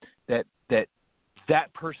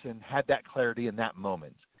that person had that clarity in that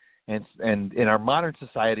moment. And in our modern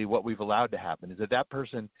society, what we've allowed to happen is that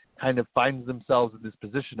person kind of finds themselves in this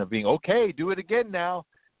position of being, okay, do it again now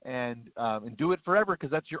and do it forever because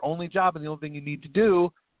that's your only job and the only thing you need to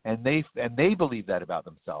do. And they believe that about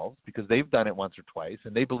themselves because they've done it once or twice,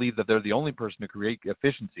 and they believe that they're the only person to create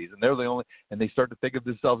efficiencies, and they're the only, and they start to think of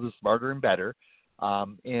themselves as smarter and better,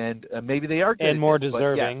 and maybe they are good and more this,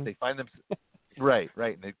 deserving. But yes, they find them right,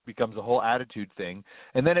 and it becomes a whole attitude thing,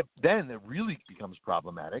 and then it really becomes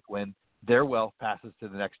problematic when their wealth passes to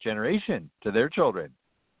the next generation, to their children,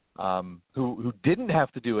 who didn't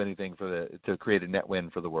have to do anything to create a net win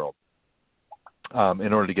for the world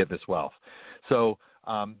in order to get this wealth. So.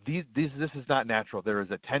 This is not natural. There is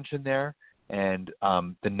a tension there, and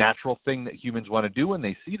the natural thing that humans want to do when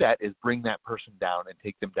they see that is bring that person down and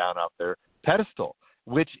take them down off their pedestal,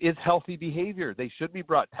 which is healthy behavior. They should be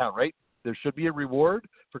brought down, right? There should be a reward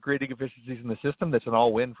for creating efficiencies in the system that's an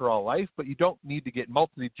all-win for all life, but you don't need to get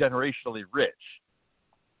multi-generationally rich.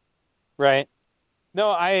 Right. No,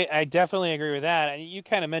 I definitely agree with that. You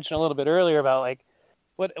kind of mentioned a little bit earlier about like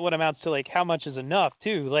what amounts to like how much is enough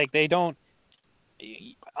too. Like they don't.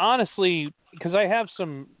 Honestly, because I have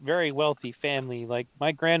some very wealthy family, like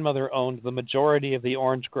my grandmother owned the majority of the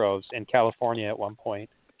orange groves in California at one point.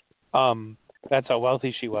 That's how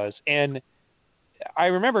wealthy she was. And I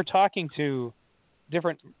remember talking to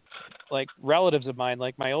different like relatives of mine,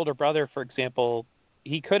 like my older brother, for example,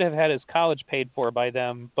 he could have had his college paid for by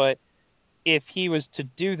them, but if he was to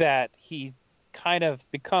do that, he kind of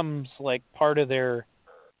becomes like part of their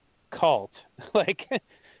cult. Like,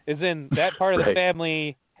 is in that part of the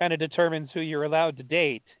family kind of determines who you're allowed to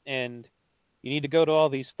date, and you need to go to all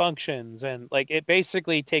these functions, and like it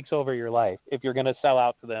basically takes over your life. If you're going to sell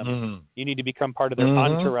out to them, you need to become part of their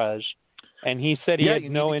entourage. And he said he had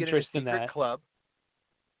no interest in that. Club.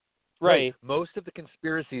 Right. Most of the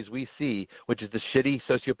conspiracies we see, which is the shitty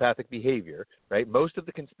sociopathic behavior, right? Most of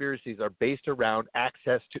the conspiracies are based around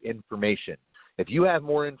access to information. If you have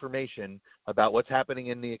more information about what's happening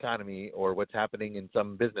in the economy or what's happening in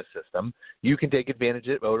some business system, you can take advantage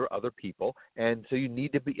of it over other people. And so you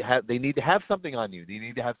need to they need to have something on you. They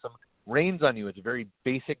need to have some reins on you. It's a very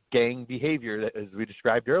basic gang behavior that, as we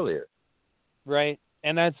described earlier. Right.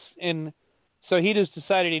 And so he just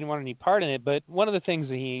decided he didn't want any part in it. But one of the things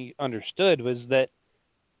that he understood was that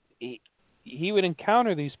he would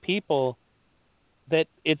encounter these people that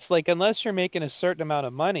it's like, unless you're making a certain amount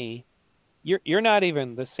of money, you're not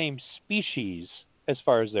even the same species as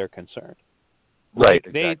far as they're concerned. Right.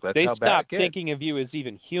 Like they stop thinking of you as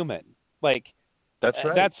even human. Like that's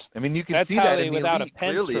right. I mean, you can see that in the without elite, a pen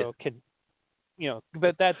clearly. stroke can,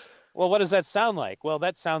 but that's, well, what does that sound like? Well,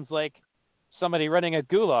 that sounds like somebody running a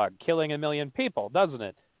gulag, killing 1 million people, doesn't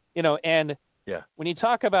it? And when you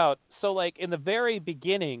talk about, so like in the very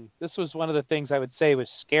beginning, this was one of the things I would say was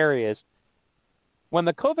scariest. When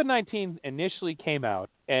the COVID-19 initially came out,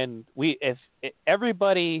 and if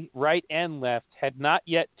everybody, right and left, had not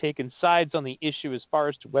yet taken sides on the issue as far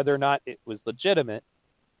as to whether or not it was legitimate,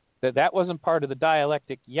 that wasn't part of the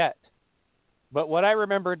dialectic yet. But what I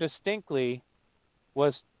remember distinctly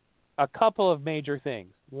was a couple of major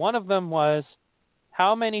things. One of them was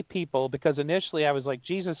how many people, because initially I was like,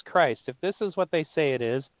 Jesus Christ, if this is what they say it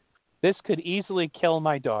is, this could easily kill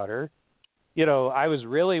my daughter. I was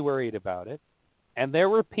really worried about it. And there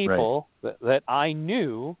were people that I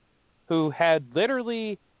knew who had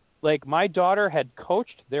literally, like my daughter had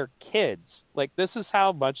coached their kids. Like this is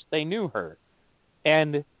how much they knew her.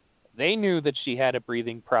 And they knew that she had a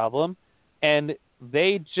breathing problem, and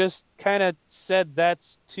they just kind of said that's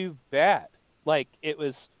too bad. Like it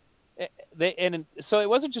was, and so it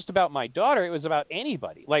wasn't just about my daughter; it was about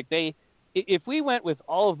anybody. Like if we went with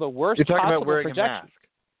all of the worst You're talking possible about wearing projections, a mask.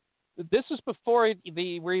 this was before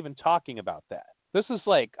they were even talking about that. This is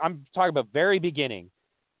like I'm talking about very beginning.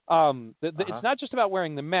 It's not just about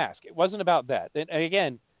wearing the mask. It wasn't about that. And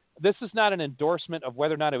again, this is not an endorsement of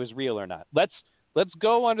whether or not it was real or not. Let's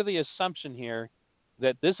go under the assumption here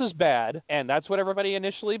that this is bad, and that's what everybody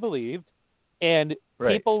initially believed. And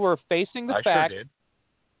people were facing the fact. Sure did.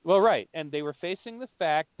 Well, right, and they were facing the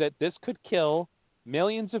fact that this could kill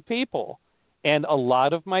millions of people, and a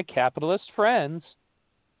lot of my capitalist friends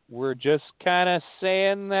were just kind of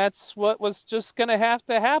saying that's what was just going to have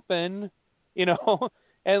to happen, you know.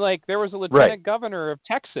 And like there was a lieutenant governor of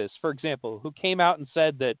Texas, for example, who came out and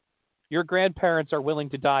said that your grandparents are willing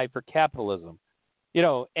to die for capitalism, you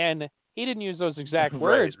know, and he didn't use those exact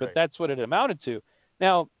words, but that's what it amounted to.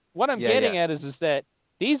 Now, what I'm getting at is that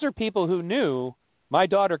these are people who knew my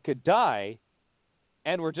daughter could die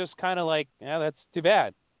and were just kind of like, yeah, that's too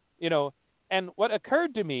bad, you know. And what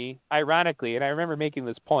occurred to me, ironically, and I remember making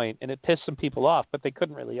this point, and it pissed some people off, but they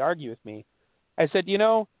couldn't really argue with me. I said, you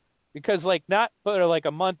know, because like not but like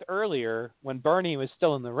a month earlier when Bernie was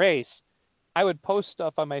still in the race, I would post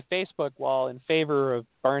stuff on my Facebook wall in favor of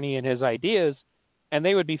Bernie and his ideas, and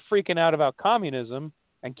they would be freaking out about communism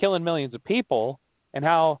and killing millions of people, and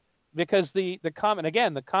how because the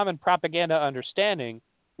common propaganda understanding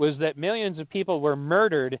was that millions of people were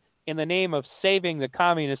murdered in the name of saving the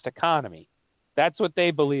communist economy. That's what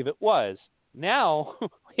they believe it was. Now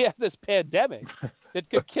we have this pandemic that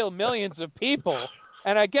could kill millions of people,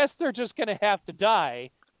 and I guess they're just going to have to die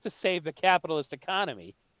to save the capitalist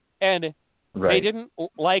economy. And they didn't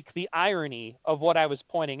like the irony of what I was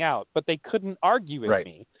pointing out, but they couldn't argue with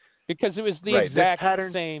me because it was the exact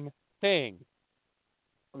same thing.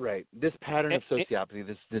 Right. This pattern of sociopathy,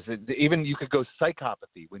 this even you could go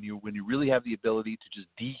psychopathy when you really have the ability to just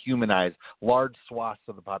dehumanize large swaths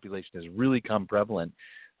of the population has really come prevalent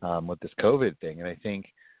with this COVID thing, and I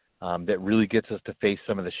think that really gets us to face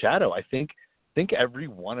some of the shadow. I think every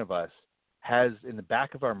one of us has in the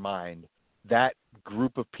back of our mind that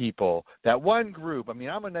group of people, that one group. I mean,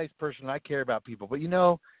 I'm a nice person, I care about people, but you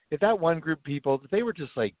know, if that one group of people, if they were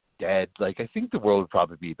just like dead, like I think the world would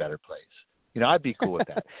probably be a better place. You know, I'd be cool with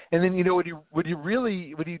that. And then, you know,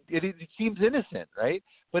 it seems innocent, right?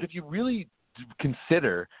 But if you really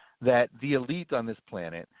consider that the elite on this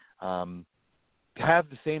planet have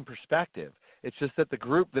the same perspective, it's just that the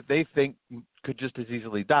group that they think could just as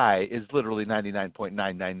easily die is literally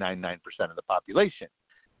 99.9999% of the population.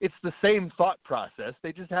 It's the same thought process.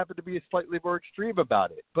 They just happen to be slightly more extreme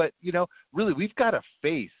about it. But, you know, really, we've got to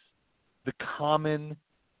face the common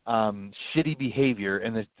shitty behavior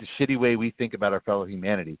and the shitty way we think about our fellow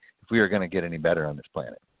humanity if we are going to get any better on this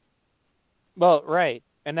planet. Well, right.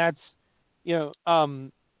 And that's, you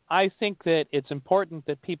know, I think that it's important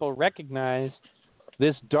that people recognize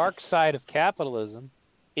this dark side of capitalism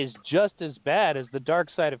is just as bad as the dark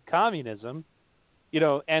side of communism, you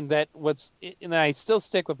know, and that and I still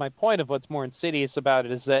stick with my point of what's more insidious about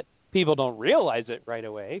it is that people don't realize it right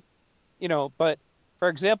away, you know, but for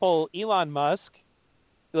example, Elon Musk,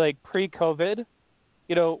 like pre-COVID,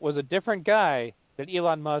 you know, was a different guy than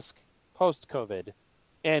Elon Musk post-COVID.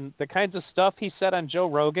 And the kinds of stuff he said on Joe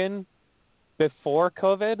Rogan before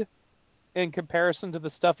COVID in comparison to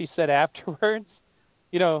the stuff he said afterwards,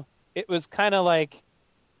 you know, it was kind of like,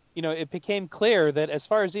 you know, it became clear that as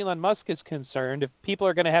far as Elon Musk is concerned, if people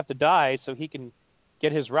are going to have to die so he can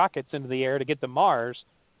get his rockets into the air to get to Mars,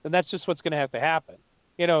 then that's just what's going to have to happen.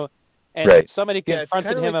 You know, and somebody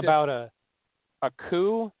confronted him about a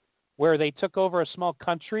coup where they took over a small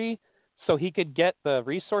country so he could get the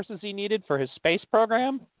resources he needed for his space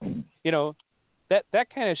program. You know, that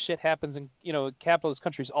kind of shit happens in, you know, capitalist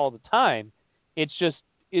countries all the time. It's just,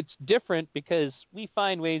 it's different because we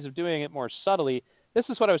find ways of doing it more subtly. This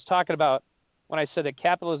is what I was talking about when I said that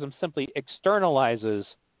capitalism simply externalizes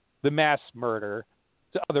the mass murder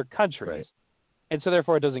to other countries. And so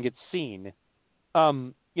therefore it doesn't get seen.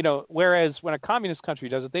 You know, whereas when a communist country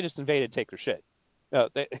does it, they just invade and take their shit.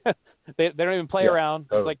 They don't even play around.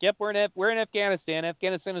 It's like, yep, we're in Afghanistan.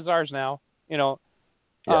 Afghanistan is ours now. You know,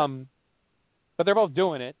 but they're both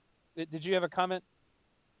doing it. Did you have a comment?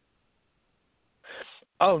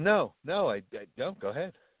 Oh no, I don't. Go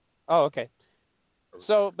ahead. Oh, okay.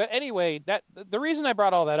 So, but anyway, that the reason I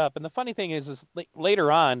brought all that up, and the funny thing is later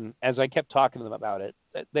on, as I kept talking to them about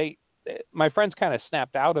it, my friends kind of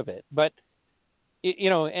snapped out of it. But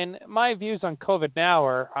And my views on COVID now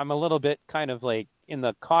are I'm a little bit kind of like in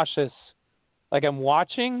the cautious, like I'm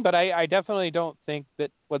watching, but I definitely don't think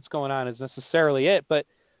that what's going on is necessarily it. But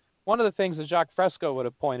one of the things that Jacques Fresco would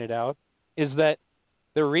have pointed out is that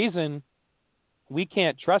the reason we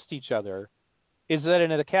can't trust each other is that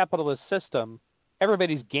in a capitalist system,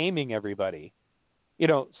 everybody's gaming everybody.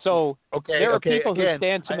 So there are people who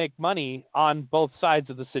stand to make money on both sides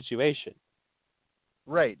of the situation.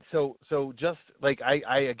 Right. So just like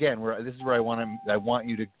this is where I want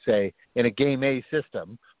you to say, in a game A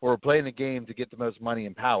system, where we're playing the game to get the most money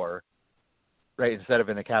and power, right, instead of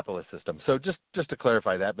in a capitalist system. So just to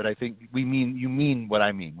clarify that, but I think you mean what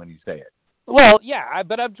I mean when you say it. Well, yeah,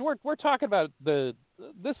 but we're talking about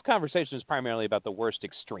this conversation is primarily about the worst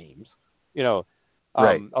extremes,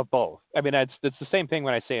 right. of both. I mean, it's the same thing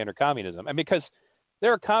when I say under communism. I mean, because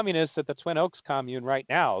there are communists at the Twin Oaks commune right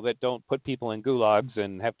now that don't put people in gulags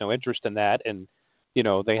and have no interest in that, and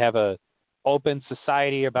they have a open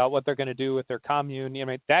society about what they're going to do with their commune. I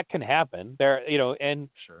mean, that can happen. And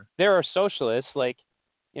sure. There are socialists like,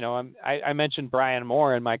 I mentioned Brian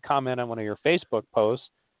Moore in my comment on one of your Facebook posts.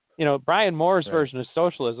 Brian Moore's right. version of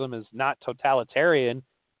socialism is not totalitarian.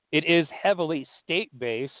 It is heavily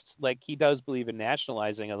state-based. Like, he does believe in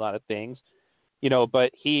nationalizing a lot of things,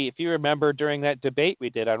 but if you remember during that debate we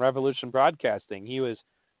did on Revolution Broadcasting, he was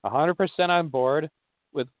 100% on board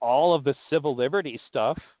with all of the civil liberty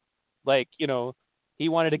stuff. Like, he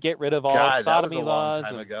wanted to get rid of all sodomy that was a laws.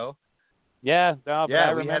 Long time ago. Yeah. No, but I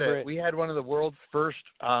remember it. We had one of the world's first,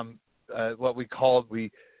 what we called,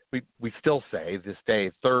 we still say this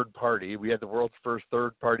day, third party. We had the world's first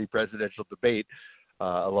third party presidential debate,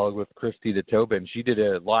 along with Christina Tobin. She did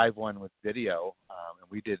a live one with video, and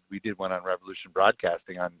we did one on Revolution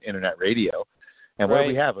Broadcasting on internet radio. And what do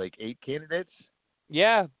we have, like 8 candidates?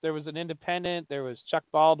 Yeah, there was an independent, there was Chuck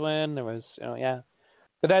Baldwin, there was,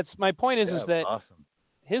 But that's my point is that awesome.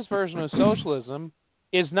 His version of socialism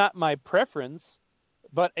is not my preference,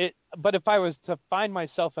 but if I was to find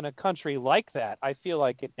myself in a country like that, I feel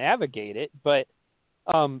I could navigate it. But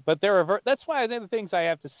that's why the things I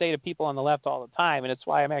have to say to people on the left all the time, and it's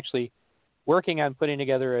why I'm actually working on putting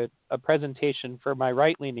together a presentation for my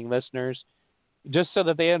right-leaning listeners, just so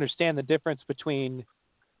that they understand the difference between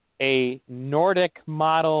a Nordic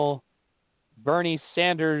model, Bernie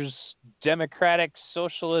Sanders democratic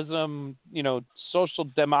socialism, social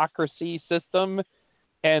democracy system,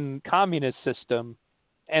 and communist system,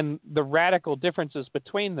 and the radical differences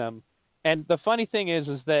between them. And the funny thing is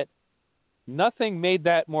that nothing made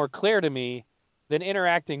that more clear to me than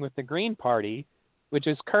interacting with the Green Party, which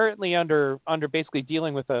is currently under basically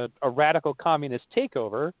dealing with a radical communist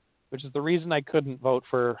takeover, which is the reason I couldn't vote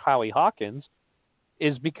for Howie Hawkins,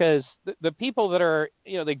 is because the people that are,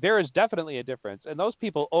 there is definitely a difference. And those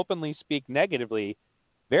people openly speak negatively,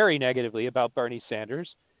 very negatively about Bernie Sanders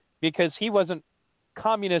because he wasn't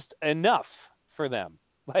communist enough for them.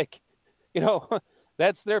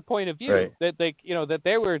 That's their point of view. Right. That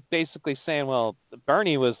they were basically saying, well,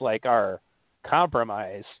 Bernie was like our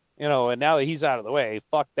compromise, and now that he's out of the way,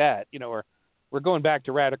 fuck that. We're going back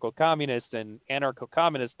to radical communist and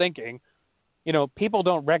anarcho-communist thinking. People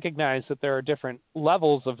don't recognize that there are different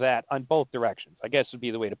levels of that on both directions, I guess would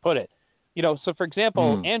be the way to put it. So for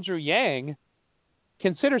example, Andrew Yang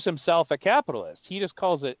considers himself a capitalist. He just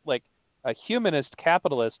calls it like a humanist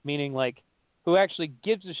capitalist, meaning like who actually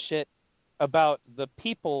gives a shit about the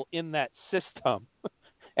people in that system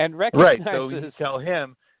and recognizes. Right.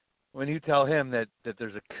 So when you tell him that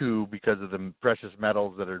there's a coup because of the precious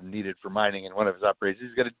metals that are needed for mining in one of his operations,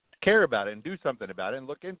 he's going to care about it and do something about it and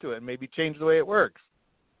look into it and maybe change the way it works.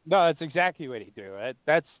 No, that's exactly what he'd do.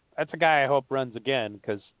 That's a guy I hope runs again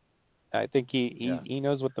because I think he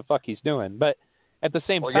knows what the fuck he's doing. But at the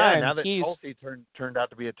same time, now that Tulsi turned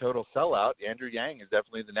out to be a total sellout, Andrew Yang is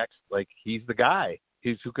definitely the next. Like he's the guy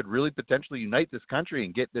who could really potentially unite this country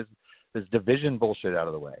and get this division bullshit out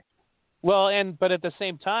of the way. Well, but at the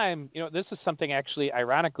same time, this is something actually,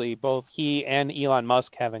 ironically, both he and Elon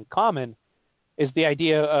Musk have in common, is the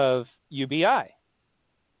idea of UBI.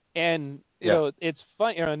 And it's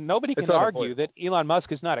fun. Nobody can argue that Elon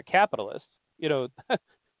Musk is not a capitalist.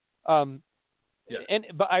 But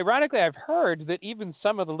ironically, I've heard that even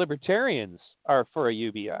some of the libertarians are for a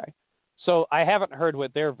UBI. So I haven't heard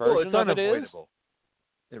what their version of it is.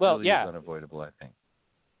 It really is unavoidable, I think.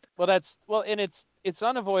 And it's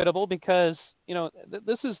unavoidable because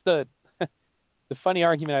this is the funny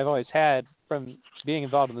argument I've always had from being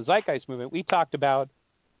involved in the Zeitgeist movement. We talked about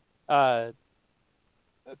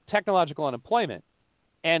technological unemployment,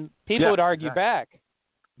 and people would argue back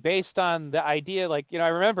based on the idea. I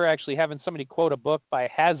remember actually having somebody quote a book by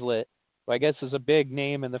Hazlitt, who I guess is a big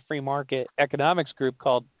name in the free market economics group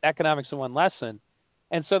called Economics in One Lesson.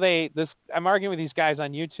 And so I'm arguing with these guys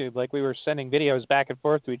on YouTube, like we were sending videos back and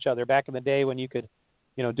forth to each other back in the day when you could,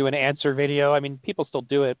 do an answer video. I mean, people still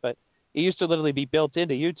do it, but it used to literally be built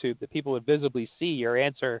into YouTube that people would visibly see your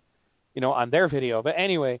answer, on their video. But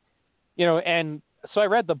anyway, and so I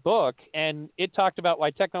read the book, and it talked about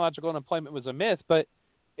why technological unemployment was a myth, but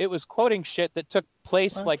it was quoting shit that took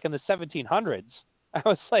place like in the 1700s. I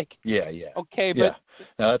was like, okay, but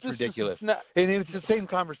no, that's ridiculous. And it's the same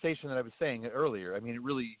conversation that I was saying earlier. I mean, it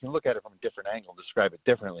really, you can look at it from a different angle, describe it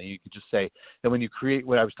differently. You could just say that when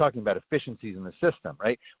I was talking about efficiencies in the system,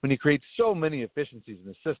 right? When you create so many efficiencies in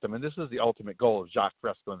the system, and this is the ultimate goal of Jacques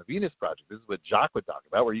Fresco and the Venus Project. This is what Jacques would talk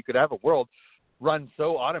about, where you could have a world run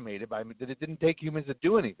so automated that it didn't take humans to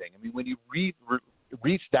do anything. I mean, when you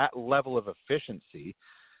reach that level of efficiency,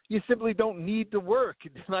 you simply don't need to work.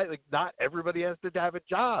 Not everybody has to have a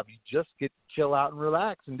job. You just get to chill out and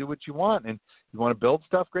relax and do what you want. And you want to build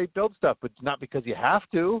stuff, great, build stuff, but not because you have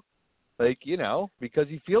to, because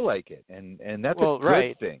you feel like it. And that's a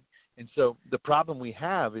good thing. And so the problem we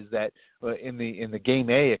have is that in the game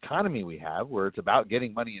A economy we have, where it's about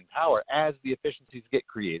getting money and power, as the efficiencies get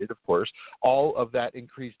created, of course, all of that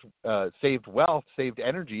increased saved wealth, saved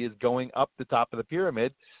energy is going up the top of the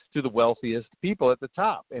pyramid to the wealthiest people at the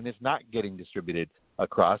top, and it's not getting distributed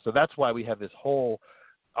across. So that's why we have this whole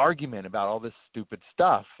argument about all this stupid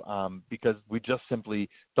stuff, because we just simply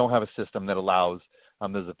don't have a system that allows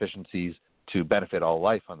those efficiencies to benefit all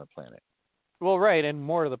life on the planet. Well, right, and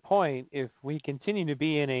more to the point, if we continue to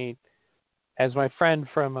be in a, as my friend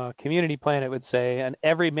from Community Planet would say, an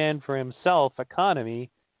every man for himself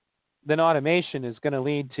economy, then automation is going to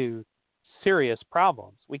lead to serious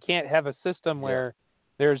problems. We can't have a system where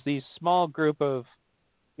there's these small group of,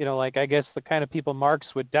 I guess the kind of people Marx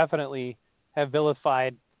would definitely have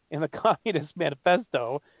vilified in the Communist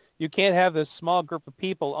Manifesto. You can't have this small group of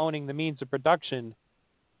people owning the means of production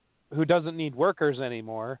who doesn't need workers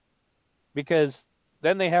anymore, because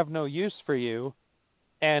then they have no use for you.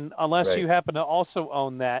 And unless you happen to also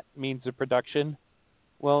own that means of production,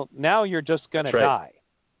 well, now you're just going to die.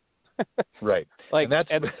 Right. And that's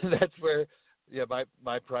where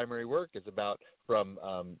my primary work is about, from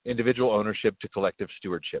individual ownership to collective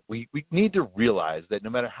stewardship. We need to realize that no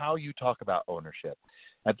matter how you talk about ownership,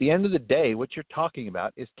 at the end of the day, what you're talking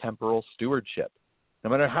about is temporal stewardship. No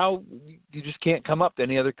matter how, you just can't come up to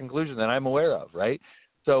any other conclusion that I'm aware of, right?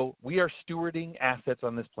 So we are stewarding assets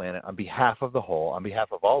on this planet on behalf of the whole, on behalf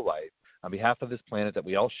of all life, on behalf of this planet that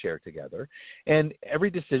we all share together. And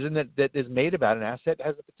every decision that is made about an asset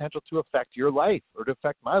has the potential to affect your life or to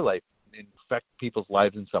affect my life and affect people's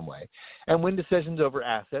lives in some way. And when decisions over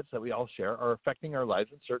assets that we all share are affecting our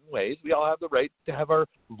lives in certain ways, we all have the right to have our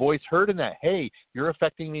voice heard in that. Hey, you're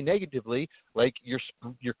affecting me negatively, like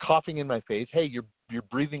you're coughing in my face. Hey, you're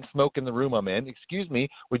breathing smoke in the room I'm in. Excuse me,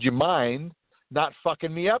 would you mind not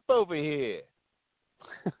fucking me up over here?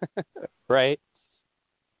 Right.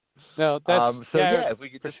 No, that's if we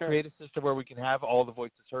could just create a system where we can have all the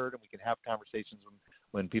voices heard and we can have conversations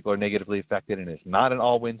when people are negatively affected, and it's not an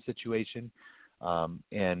all-win situation. I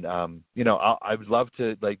would love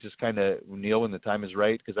to just kind of, Neil, when the time is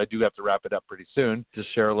right, because I do have to wrap it up pretty soon,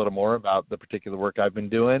 just share a little more about the particular work I've been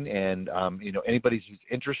doing. And, anybody who's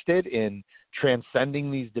interested in transcending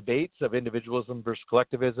these debates of individualism versus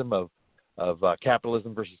collectivism, of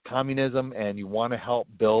capitalism versus communism, and you want to help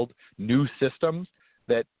build new systems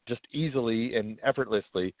that just easily and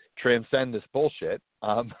effortlessly transcend this bullshit,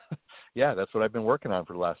 that's what I've been working on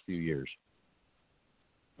for the last few years.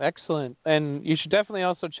 Excellent. And you should definitely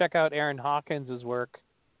also check out Aaron Hawkins' work,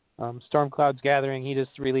 Storm Clouds Gathering. He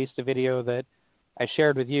just released a video that I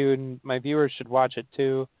shared with you, and my viewers should watch it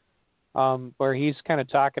too, where he's kind of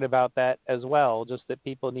talking about that as well, just that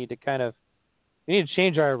people need to we need to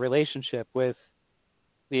change our relationship with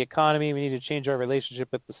the economy. We need to change our relationship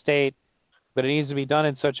with the state, but it needs to be done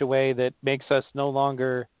in such a way that makes us no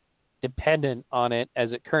longer dependent on it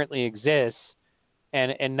as it currently exists,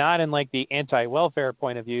 and not in the anti-welfare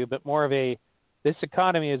point of view, but more of this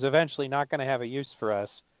economy is eventually not going to have a use for us.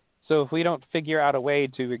 So if we don't figure out a way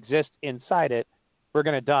to exist inside it, we're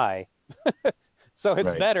going to die. So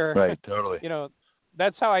it's better. Right, totally.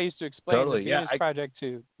 That's how I used to explain the Venus Project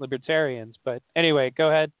to libertarians. But anyway, go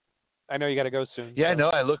ahead. I know you got to go soon. Yeah, no,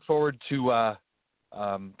 I look forward to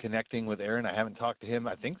connecting with Aaron. I haven't talked to him,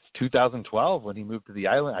 I think, 2012 when he moved to the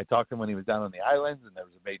island. I talked to him when he was down on the islands, and there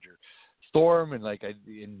was a major storm, and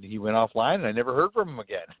he went offline, and I never heard from him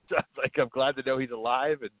again. So I'm glad to know he's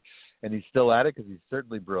alive and he's still at it, because he's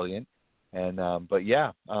certainly brilliant. And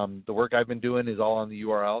the work I've been doing is all on the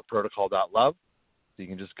URL protocol.love. So you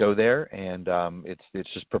can just go there, and it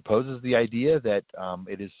just proposes the idea that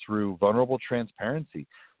it is through vulnerable transparency.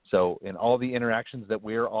 So in all the interactions that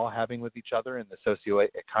we're all having with each other in the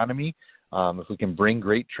socio-economy, if we can bring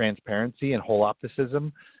great transparency and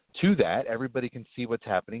holopticism to that, everybody can see what's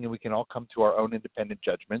happening, and we can all come to our own independent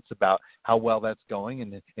judgments about how well that's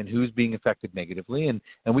going and who's being affected negatively. And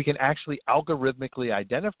we can actually algorithmically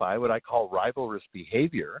identify what I call rivalrous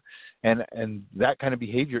behavior. And that kind of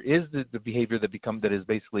behavior is the behavior that is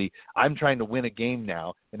basically, I'm trying to win a game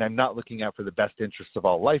now, and I'm not looking out for the best interests of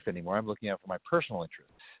all life anymore. I'm looking out for my personal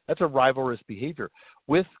interests. That's a rivalrous behavior.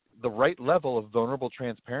 With the right level of vulnerable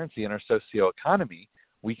transparency in our socioeconomy,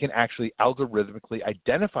 we can actually algorithmically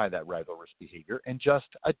identify that rivalrous behavior and just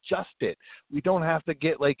adjust it. We don't have to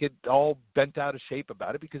get like it all bent out of shape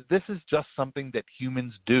about it, because this is just something that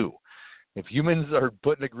humans do. If humans are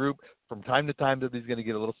put in a group, from time to time, they're going to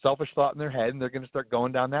get a little selfish thought in their head, and they're going to start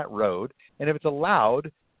going down that road. And if it's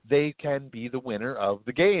allowed, they can be the winner of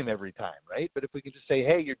the game every time, right? But if we can just say,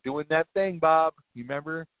 hey, you're doing that thing, Bob. You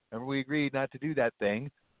remember we agreed not to do that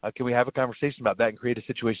thing. Can we have a conversation about that and create a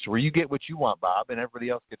situation where you get what you want, Bob, and everybody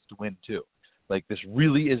else gets to win too? Like, this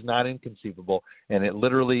really is not inconceivable. And it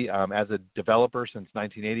literally, as a developer since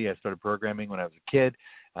 1980, I started programming when I was a kid.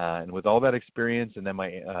 And with all that experience, and then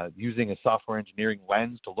my using a software engineering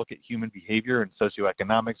lens to look at human behavior and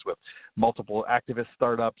socioeconomics with multiple activist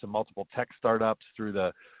startups and multiple tech startups through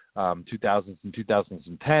the 2000s and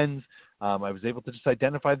 2010s, I was able to just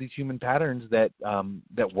identify these human patterns that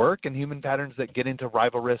work, and human patterns that get into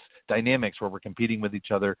rivalrous dynamics where we're competing with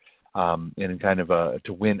each other in kind of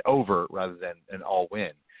to win over rather than an all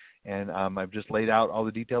win. And I've just laid out all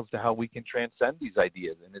the details to how we can transcend these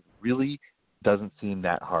ideas, and it really doesn't seem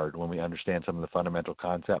that hard when we understand some of the fundamental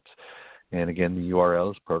concepts. And again, the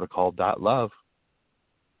URL is protocol.love.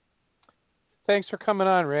 Thanks for coming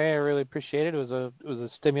on, Ray. I really appreciate it. It was a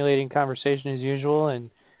stimulating conversation as usual,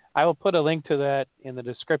 and I will put a link to that in the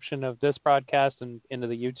description of this broadcast and into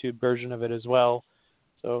the YouTube version of it as well.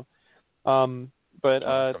 So, I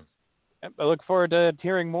look forward to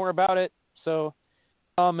hearing more about it. So,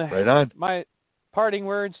 right on. My parting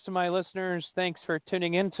words to my listeners: thanks for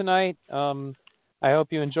tuning in tonight. I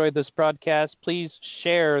hope you enjoyed this broadcast. Please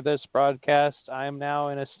share this broadcast. I am now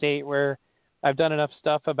in a state where I've done enough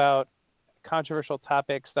stuff about controversial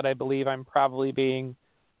topics that I believe I'm probably being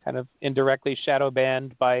kind of indirectly shadow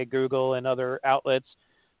banned by Google and other outlets.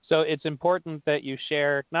 So it's important that you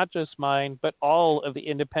share not just mine, but all of the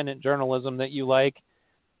independent journalism that you like,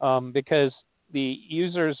 because the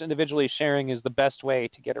users individually sharing is the best way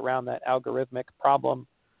to get around that algorithmic problem.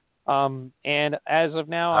 And as of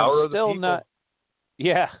now,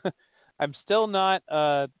 I'm still not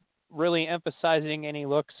really emphasizing any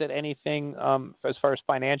looks at anything as far as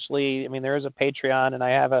financially. I mean, there is a Patreon, and I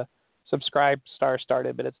have a subscribe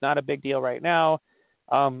started, but it's not a big deal right now.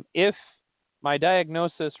 If my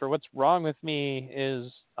diagnosis for what's wrong with me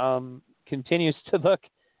is continues to look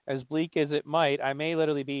as bleak as it might, I may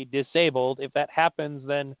literally be disabled. If that happens,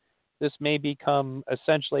 then this may become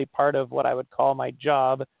essentially part of what I would call my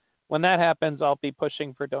job. When that happens, I'll be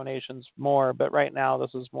pushing for donations more, but right now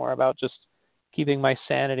this is more about just keeping my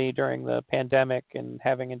sanity during the pandemic and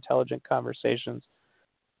having intelligent conversations.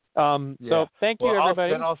 So thank you,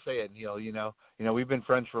 everybody. I'll say it, Neil. You know, we've been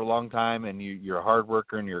friends for a long time, and you're a hard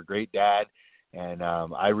worker and you're a great dad. And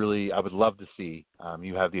I would love to see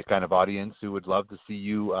you have the kind of audience who would love to see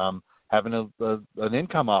you having an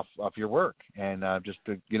income off your work, and just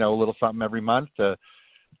a little something every month to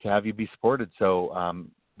have you be supported. So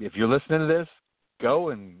if you're listening to this, go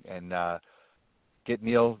and get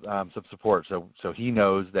Neil some support so he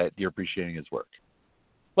knows that you're appreciating his work.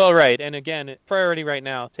 Well, right. And again, priority right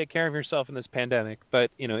now, take care of yourself in this pandemic.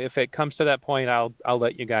 But, if it comes to that point, I'll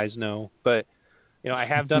let you guys know. But, I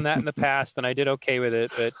have done that in the past, and I did okay with it.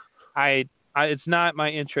 But it's not my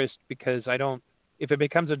interest, because if it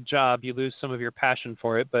becomes a job, you lose some of your passion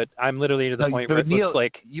for it. But I'm literally to the point where it looks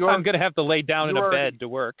like I'm going to have to lay down in a bed to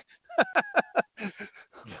work.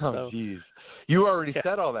 Oh, jeez. You already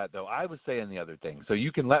said all that, though. I was saying the other thing, so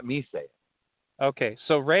you can let me say it. Okay,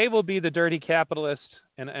 so Ray will be the dirty capitalist,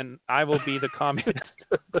 and I will be the communist.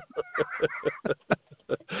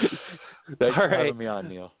 Thanks for having me on,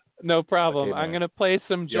 Neil. No problem. Okay, I'm going to play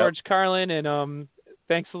some George Carlin, and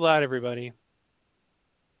thanks a lot, everybody.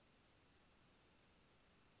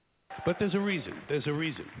 But there's a reason. There's a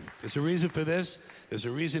reason for this. There's a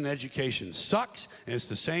reason education sucks, and it's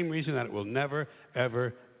the same reason that it will never,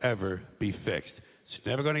 ever, ever be fixed. It's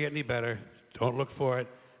never going to get any better. Don't look for it.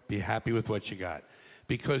 Be happy with what you got.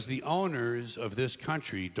 Because the owners of this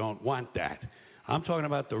country don't want that. I'm talking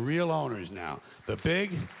about the real owners now. The big,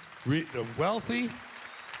 the wealthy,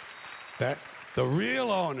 That the real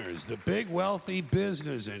owners, the big wealthy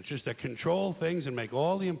business interests that control things and make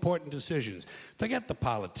all the important decisions. Forget the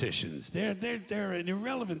politicians. They're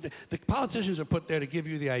irrelevant. The politicians are put there to give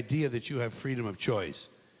you the idea that you have freedom of choice.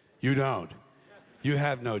 You don't. You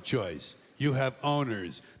have no choice. You have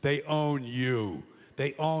owners. They own you.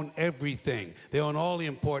 They own everything. They own all the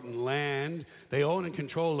important land. They own and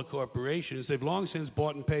control the corporations. They've long since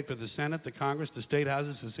bought and paid for the Senate, the Congress, the state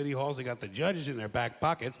houses, the city halls. They got the judges in their back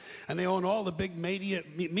pockets, and they own all the big media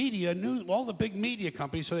news, all the big media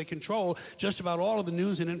companies. So they control just about all of the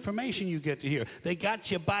news and information you get to hear. They got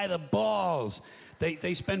you by the balls.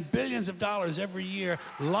 They spend billions of dollars every year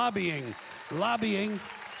lobbying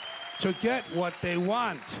to get what they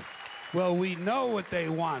want. Well, we know what they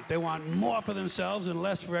want. They want more for themselves and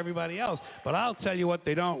less for everybody else. But I'll tell you what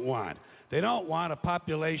they don't want. They don't want a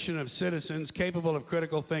population of citizens capable of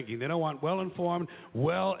critical thinking. They don't want well-informed,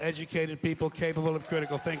 well-educated people capable of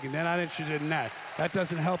critical thinking. They're not interested in that. That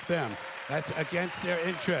doesn't help them. That's against their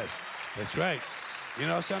interest. That's right. You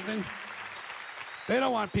know something? They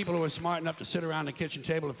don't want people who are smart enough to sit around the kitchen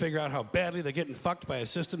table to figure out how badly they're getting fucked by a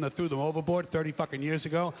system that threw them overboard 30 fucking years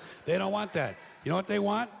ago. They don't want that. You know what they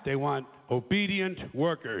want? They want obedient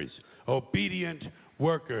workers. Obedient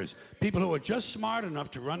workers. People who are just smart enough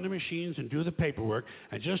to run the machines and do the paperwork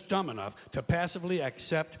and just dumb enough to passively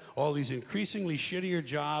accept all these increasingly shittier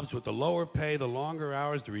jobs with the lower pay, the longer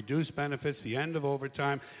hours, the reduced benefits, the end of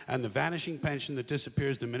overtime, and the vanishing pension that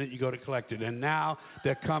disappears the minute you go to collect it. And now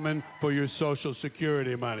they're coming for your Social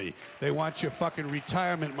Security money. They want your fucking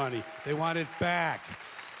retirement money. They want it back,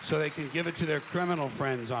 so they can give it to their criminal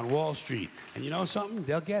friends on Wall Street. And you know something?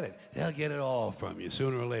 They'll get it. They'll get it all from you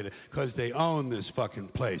sooner or later because they own this fucking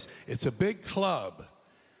place. It's a big club,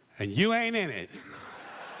 and you ain't in it.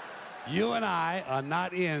 You and I are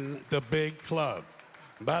not in the big club.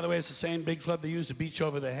 And by the way, it's the same big club they use to beat you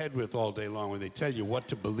over the head with all day long when they tell you what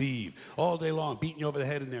to believe. All day long, beating you over the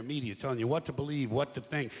head in their media, telling you what to believe, what to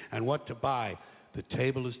think, and what to buy. The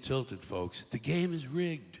table is tilted, folks. The game is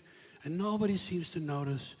rigged. And nobody seems to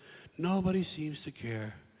notice. Nobody seems to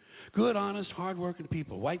care. Good, honest, hard-working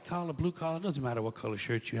people, white collar, blue collar, doesn't matter what color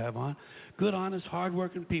shirt you have on. Good, honest,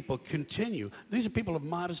 hard-working people continue. These are people of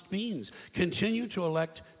modest means. Continue to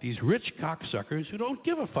elect these rich cocksuckers who don't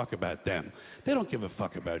give a fuck about them. They don't give a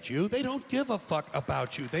fuck about you. They don't give a fuck about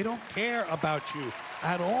you. They don't care about you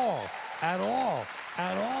at all. At all.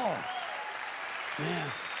 At all. Yeah.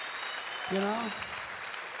 You know?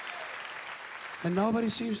 And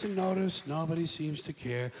nobody seems to notice, nobody seems to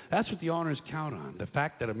care. That's what the owners count on, the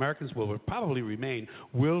fact that Americans will probably remain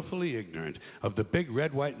willfully ignorant of the big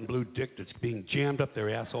red, white, and blue dick that's being jammed up their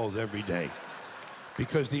assholes every day.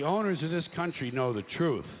 Because the owners of this country know the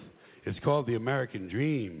truth. It's called the American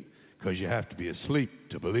dream, because you have to be asleep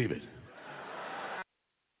to believe it.